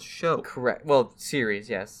Disney Plus show. correct. Well, series,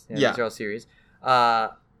 yes. Yeah. These are all series.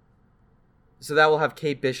 So that will have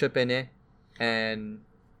Kate Bishop in it, and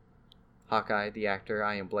Hawkeye, the actor.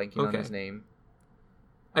 I am blanking on Okay. his name.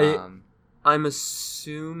 I'm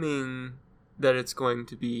assuming that it's going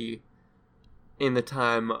to be in the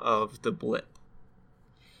time of the blip.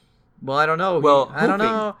 Well, I don't know. I don't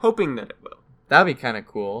know. Hoping that it will. That'd be kind of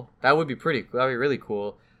cool. That would be pretty cool. That'd be really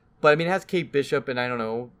cool. But, I mean, it has Kate Bishop, and I don't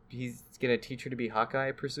know. He's going to teach her to be Hawkeye,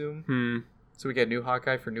 I presume. So we get new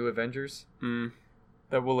Hawkeye for new Avengers.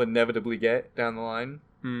 That we'll inevitably get down the line.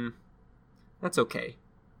 That's okay.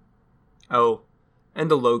 Oh, and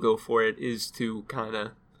the logo for it is to kind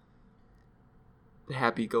of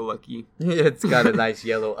happy-go-lucky. It's got a nice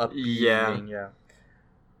yellow upbeat Yeah. thing, yeah.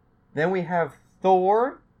 Then we have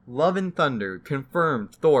Thor, Love and Thunder.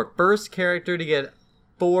 Confirmed. Thor, first character to get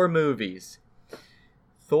 4 movies.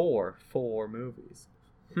 Thor, 4 movies.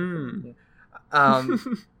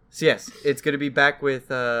 So yes, it's going to be back with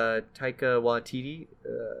Taika Waititi.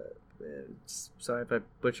 Sorry if I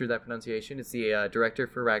butchered that pronunciation. It's the director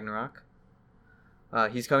for Ragnarok.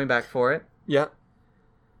 He's coming back for it. Yeah.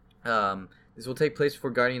 This will take place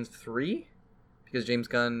before Guardians 3, because James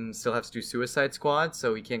Gunn still has to do Suicide Squad,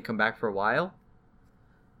 so he can't come back for a while.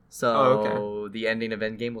 So the ending of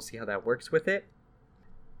Endgame, we'll see how that works with it.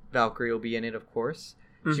 Valkyrie will be in it, of course.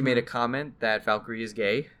 She made a comment that Valkyrie is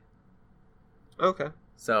gay. Okay.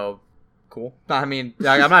 So, cool. I mean,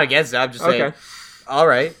 I'm not against it. I'm just saying, all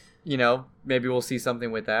right, maybe we'll see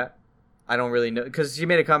something with that. I don't really know, because she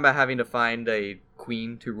made a comment about having to find a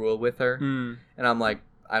queen to rule with her. And I'm like,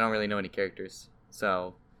 I don't really know any characters.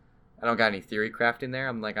 So, I don't got any theory craft in there.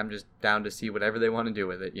 I'm just down to see whatever they want to do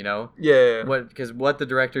with it, Yeah. Because what the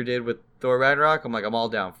director did with Thor Ragnarok, I'm I'm all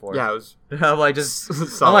down for it. Yeah, it was I'm like,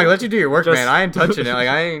 solid. let you do your work, Just- man. I ain't touching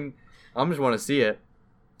it. I'm just want to see it.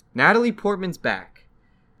 Natalie Portman's back.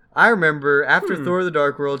 I remember after Thor: The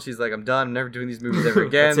Dark World, she's like, I'm done. I'm never doing these movies ever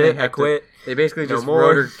again. That's it. I quit. They basically No just more.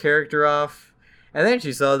 wrote her character off. And then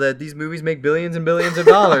she saw that these movies make billions and billions of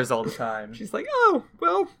dollars all the time. She's like, oh,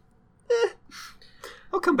 well,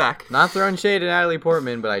 I'll come back. Not throwing shade at Natalie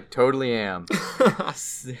Portman, but I totally am.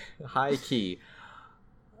 High key.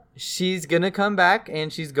 She's gonna come back,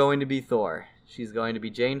 and she's going to be Thor. She's going to be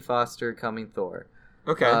Jane Foster coming Thor.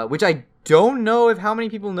 Okay. Which I don't know if how many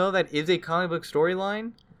people know that is a comic book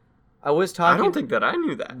storyline. I was I talking. don't think that I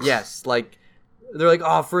knew that. Yes, they're like,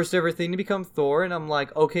 oh, first ever thing to become Thor, and I'm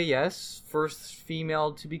like, okay, yes, first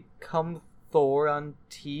female to become Thor on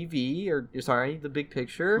TV, or sorry, the big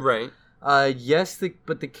picture. Right. Yes,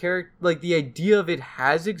 but the character, the idea of it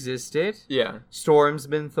has existed. Yeah. Storm's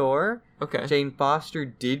been Thor. Okay. Jane Foster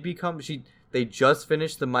did become. They just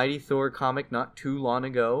finished the Mighty Thor comic not too long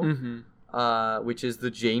ago. which is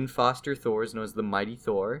the Jane Foster Thors, known as the Mighty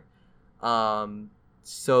Thor.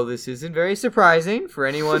 So this isn't very surprising for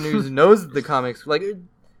anyone who knows the comics, like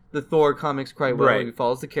the Thor comics quite well, Right. who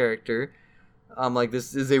follows the character. Like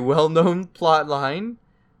this is a well-known plot line.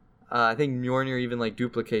 I think Mjolnir even like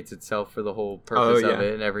duplicates itself for the whole purpose of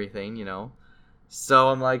it and everything, you know. So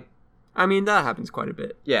I'm like, I mean, that happens quite a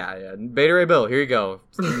bit. yeah. Beta Ray Bill, here you go.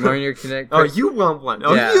 Mjolnir connect. Oh, you want one.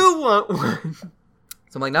 Oh, Yeah. you want one.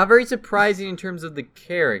 So I'm like, not very surprising in terms of the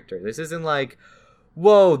character. This isn't like,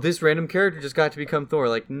 whoa, this random character just got to become Thor.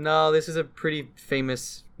 Like, no, this is a pretty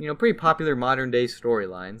famous, pretty popular modern day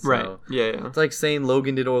storyline. So Right. Yeah. It's like saying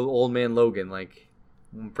Logan did old man Logan. Like,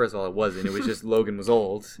 first of all, it wasn't. It was just Logan was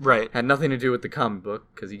old. Right. Had nothing to do with the comic book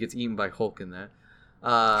because he gets eaten by Hulk in that.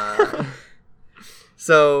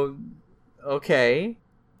 So, okay.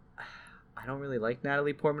 I don't really like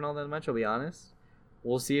Natalie Portman all that much, I'll be honest.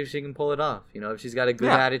 We'll see if she can pull it off. If she's got a good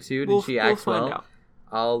Yeah, attitude and she acts we'll find well, out.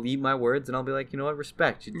 I'll eat my words and I'll be like, you know what,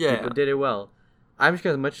 respect. Yeah. People did it well. I'm just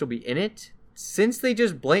how much she'll be in it. Since they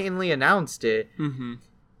just blatantly announced it, Mm-hmm.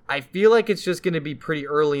 I feel like it's just going to be pretty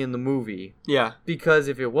early in the movie. Yeah. Because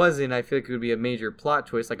if it wasn't, I feel like it would be a major plot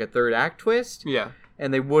twist, like a third act twist. Yeah.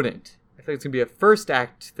 And they wouldn't. I feel like it's going to be a first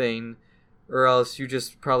act thing, or else you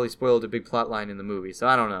just probably spoiled a big plot line in the movie. So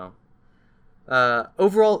I don't know.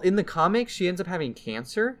 Overall, in the comics, she ends up having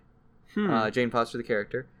cancer. Jane Foster, the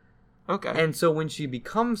character. Okay. And so when she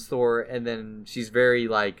becomes Thor, and then she's very,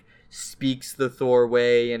 like, speaks the Thor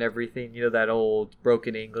way and everything, that old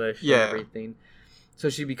broken English Yeah. and everything. So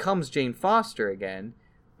she becomes Jane Foster again,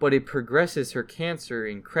 but it progresses her cancer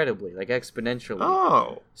incredibly, like exponentially.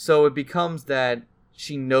 Oh. So it becomes that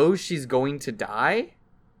she knows she's going to die,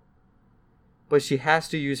 but she has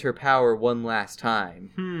to use her power one last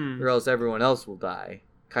time, or else everyone else will die,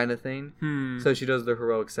 kind of thing. So she does the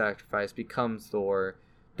heroic sacrifice, becomes Thor,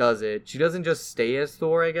 does it. She doesn't just stay as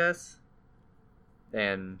Thor, I guess.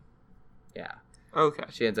 And, yeah, Okay.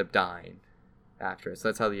 she ends up dying after it. So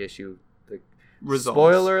that's how the issue... Results.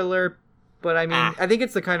 Spoiler alert, but I mean, Ah. I think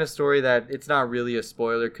it's the kind of story that it's not really a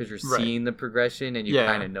spoiler because you're Right. seeing the progression and you Yeah.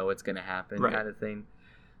 kind of know what's going to happen, Right. kind of thing.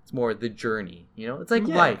 It's more the journey, It's like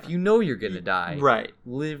Yeah. life. You know you're going to die. Right.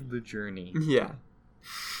 Live the journey. Yeah.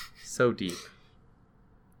 So deep.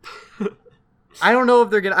 I don't know if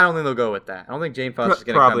they're going to... I don't think they'll go with that. I don't think Jane Foster's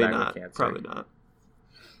going to come Probably back not. with cancer. Probably not.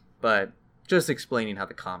 But just explaining how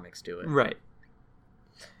the comics do it. Right.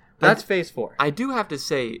 That's Phase 4. I do have to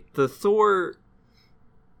say, the Thor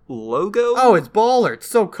logo. Oh, it's baller. It's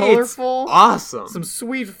so colorful. It's awesome. Some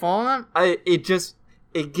sweet font. It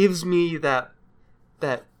gives me that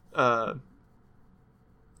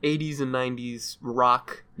 80s and 90s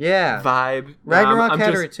rock Yeah. vibe. Ragnarok I'm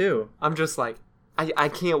had just- her too. I'm just like, I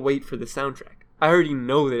can't wait for the soundtrack. I already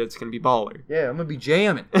know that it's gonna be baller. Yeah, I'm gonna be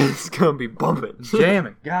jamming. It's gonna be bumping.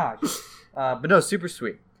 Jamming. Gosh. But no, super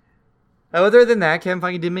sweet. Other than that, Kevin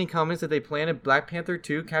Feige did make comments that they plan a Black Panther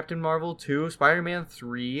 2, Captain Marvel 2, Spider-Man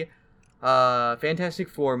 3, Fantastic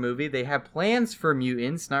Four movie. They have plans for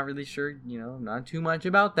mutants. Not really sure, not too much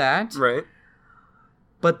about that. Right.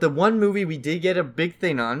 But the one movie we did get a big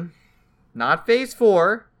thing on, not Phase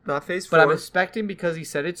 4, Not Phase 4. but I'm expecting because he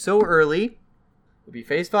said it so early, it'll be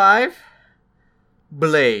Phase 5.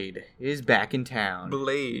 Blade is back in town.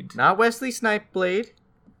 Blade. Not Wesley Snipes Blade.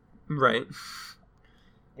 Right.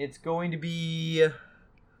 It's going to be...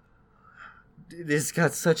 This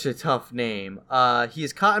got such a tough name. He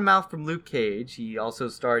is Cottonmouth from Luke Cage. He also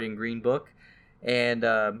starred in Green Book and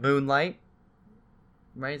Moonlight.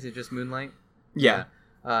 Right? Is it just Moonlight? Yeah.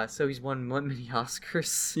 So he's won many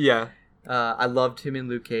Oscars. Yeah. I loved him in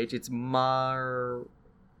Luke Cage. It's Mahershala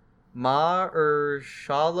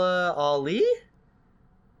Ali?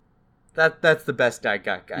 That's the best I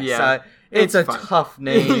got, guys. Yeah. It's a fine. tough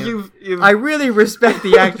name. You've- I really respect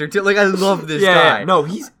the actor too. Like, I love this guy. Yeah. No,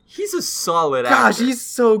 he's a solid Gosh, actor. he's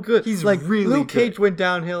so good. He's like really Luke good. Cage went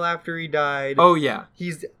downhill after he died. Oh yeah.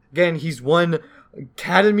 He's won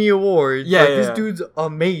Academy Awards. Yeah, Like, yeah, this yeah. dude's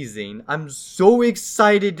amazing. I'm so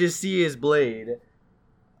excited to see his Blade.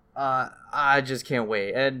 I just can't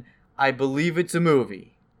wait. And I believe it's a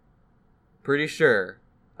movie. Pretty sure.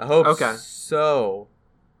 I hope Okay. so.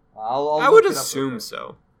 I'll I would look it up assume real quick.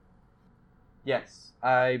 so. Yes.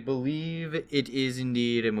 I believe it is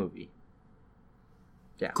indeed a movie.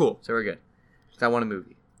 Yeah. Cool. So we're good. So I want a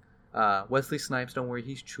movie. Wesley Snipes, don't worry,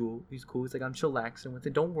 he's cool. He's like, I'm chillaxing with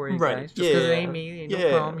it. Don't worry, Right. guys. Just because it Yeah. ain't me, ain't no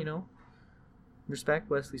Yeah. problem, Respect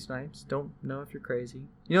Wesley Snipes. Don't know if you're crazy.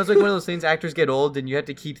 It's like one of those things, actors get old and you have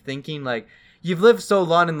to keep thinking, like, you've lived so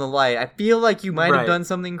long in the light. I feel like you might have Right. done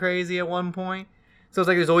something crazy at one point. So it's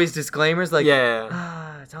like there's always disclaimers, like, Yeah.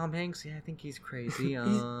 Tom Hanks. Yeah, I think he's crazy.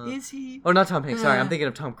 Is he? Oh, not Tom Hanks. Sorry, I'm thinking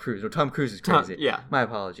of Tom Cruise. No, Tom Cruise is crazy. Yeah. My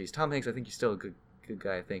apologies. Tom Hanks. I think he's still a good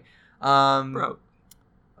guy. I think. Bro.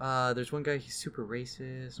 There's one guy. He's super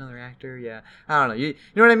racist. Another actor. Yeah. I don't know. You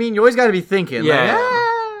know what I mean? You always got to be thinking. Yeah. Like,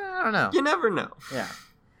 I don't know. You never know. Yeah.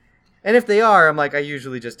 And if they are, I'm like, I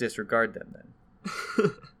usually just disregard them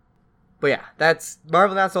then. But yeah, that's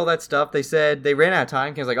Marvel. That's all that stuff. They said they ran out of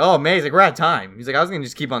time. Ken's like, oh, amazing, we're out of time. He's like, I was gonna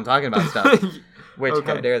just keep on talking about stuff. Which, Okay.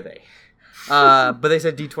 how dare they? But they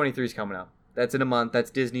said D23 is coming up. That's in a month.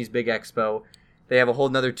 That's Disney's big expo. They have a whole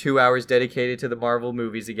another 2 hours dedicated to the Marvel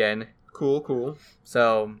movies again. Cool.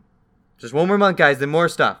 So, just one more month, guys. Then more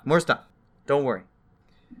stuff. Don't worry.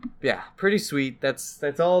 But yeah, pretty sweet.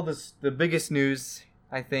 That's all the biggest news,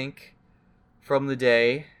 I think, from the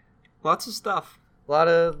day. Lots of stuff.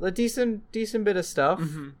 A decent bit of stuff.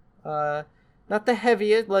 Mm-hmm. Not the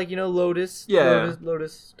heaviest, like, Lotus. Yeah.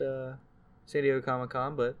 Lotus, San Diego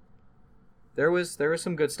Comic-Con, but there was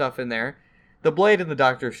some good stuff in there. The Blade and the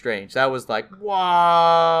Doctor Strange, that was like,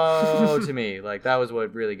 wow to me. Like, that was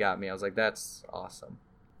what really got me. I was like, that's awesome.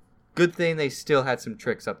 Good thing they still had some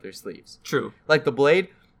tricks up their sleeves. True. Like the Blade,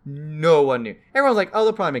 no one knew. Everyone's like, oh,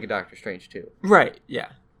 they'll probably make a Doctor Strange too. Right. Yeah.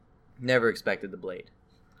 Never expected the Blade.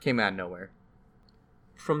 Came out of nowhere.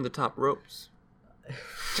 From the top ropes.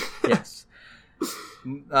 Yes.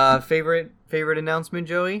 Favorite announcement,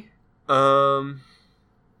 Joey?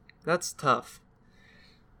 That's tough.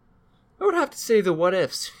 I would have to say the what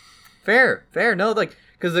ifs. Fair. No, like,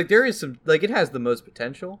 because like there is some, like, it has the most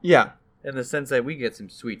potential Yeah. in the sense that we get some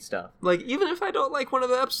sweet stuff. Like, even if I don't like one of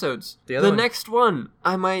the episodes, The other one- next one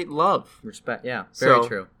I might love. Respect. Yeah. Very So-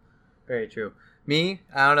 true. Very true. Me,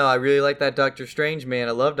 I don't know. I really like that Doctor Strange, man.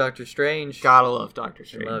 I love Doctor Strange. Gotta love Doctor I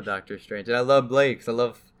Strange. love Doctor Strange, and I love Blade because I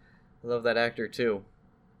love that actor too.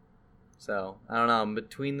 So I don't know. I'm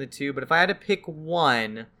between the two, but if I had to pick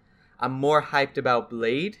one, I'm more hyped about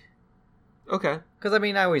Blade. Okay. Because, I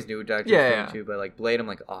mean, I always knew Doctor Yeah, Strange yeah. too, but, like, Blade, I'm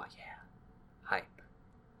like, oh, yeah.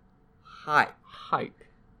 Hype.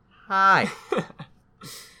 Hype.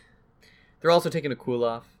 They're also taking a cool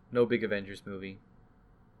off. No big Avengers movie.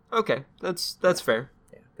 Okay, that's fair.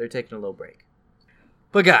 Yeah, they're taking a little break.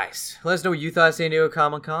 But, guys, let us know what you thought of San Diego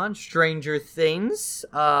Comic-Con. Stranger Things.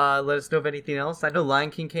 Let us know if anything else. I know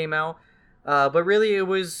Lion King came out, but really it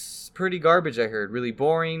was pretty garbage, I heard. Really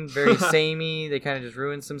boring, very samey. They kind of just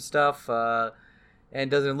ruined some stuff,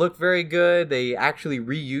 and doesn't look very good. They actually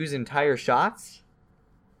reuse entire shots.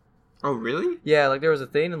 Oh, really? Yeah, like there was a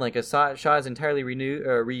thing, and like a shot is entirely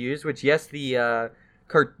reused. Which, yes, the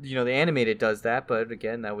the animated does that, but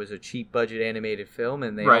again, that was a cheap budget animated film,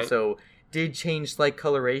 and they Right. also did change slight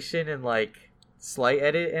coloration and like slight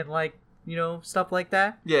edit and like stuff like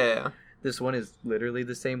that. Yeah. This one is literally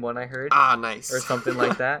the same one I heard, Ah, nice. or something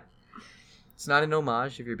like that. It's not an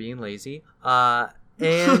homage if you're being lazy.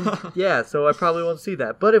 And yeah, so I probably won't see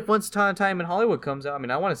that. But if Once Upon a Time in Hollywood comes out, I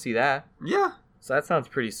mean, I want to see that. Yeah, So that sounds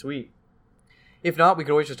pretty sweet. If not, we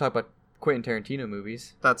could always just talk about Quentin Tarantino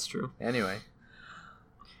movies. that's true. Anyway.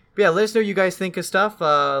 But yeah, let us know what you guys think of stuff.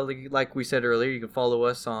 Like we said earlier, you can follow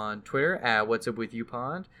us on Twitter at What's Up With You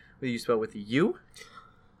Pond. With you spelled with the U.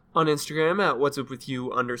 On Instagram at what's up with you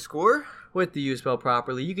 _ With the U spelled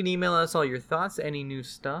properly. You can email us all your thoughts, any new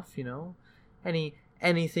stuff,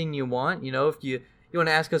 anything you want. If you want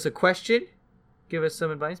to ask us a question, give us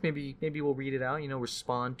some advice. Maybe we'll read it out.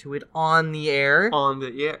 Respond to it on the air. on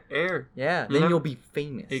the air. Yeah, You then never- you'll be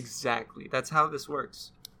famous. Exactly. That's how this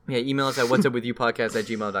works. Yeah, email us at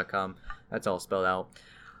whatsupwithyoupodcast@gmail.com. That's all spelled out.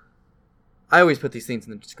 I always put these things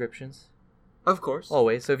in the descriptions. Of course.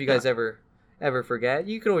 Always. So if you guys ever forget,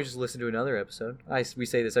 you can always just listen to another episode. We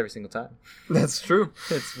say this every single time. That's true.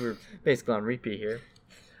 We're basically on repeat here.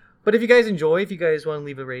 But if you guys enjoy, if you guys want to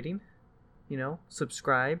leave a rating,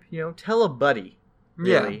 subscribe, tell a buddy.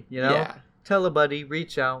 Really, Yeah. Tell a buddy,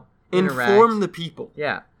 reach out, interact. Inform the people.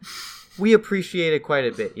 Yeah. We appreciate it quite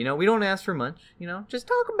a bit. We don't ask for much. Just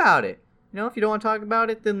talk about it. If you don't want to talk about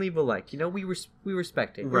it, then leave a like. We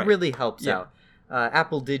respect it. Right. It really helps Yeah. out.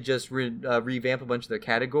 Apple did just revamp a bunch of their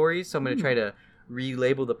categories, so I'm going to try to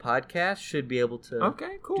relabel the podcast. Should be able to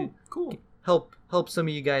Okay, cool. Cool. help some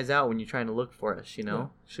of you guys out when you're trying to look for us.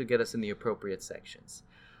 Should get us in the appropriate sections.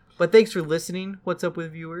 But thanks for listening. What's up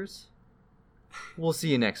with viewers? We'll see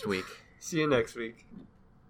you next week. See you next week.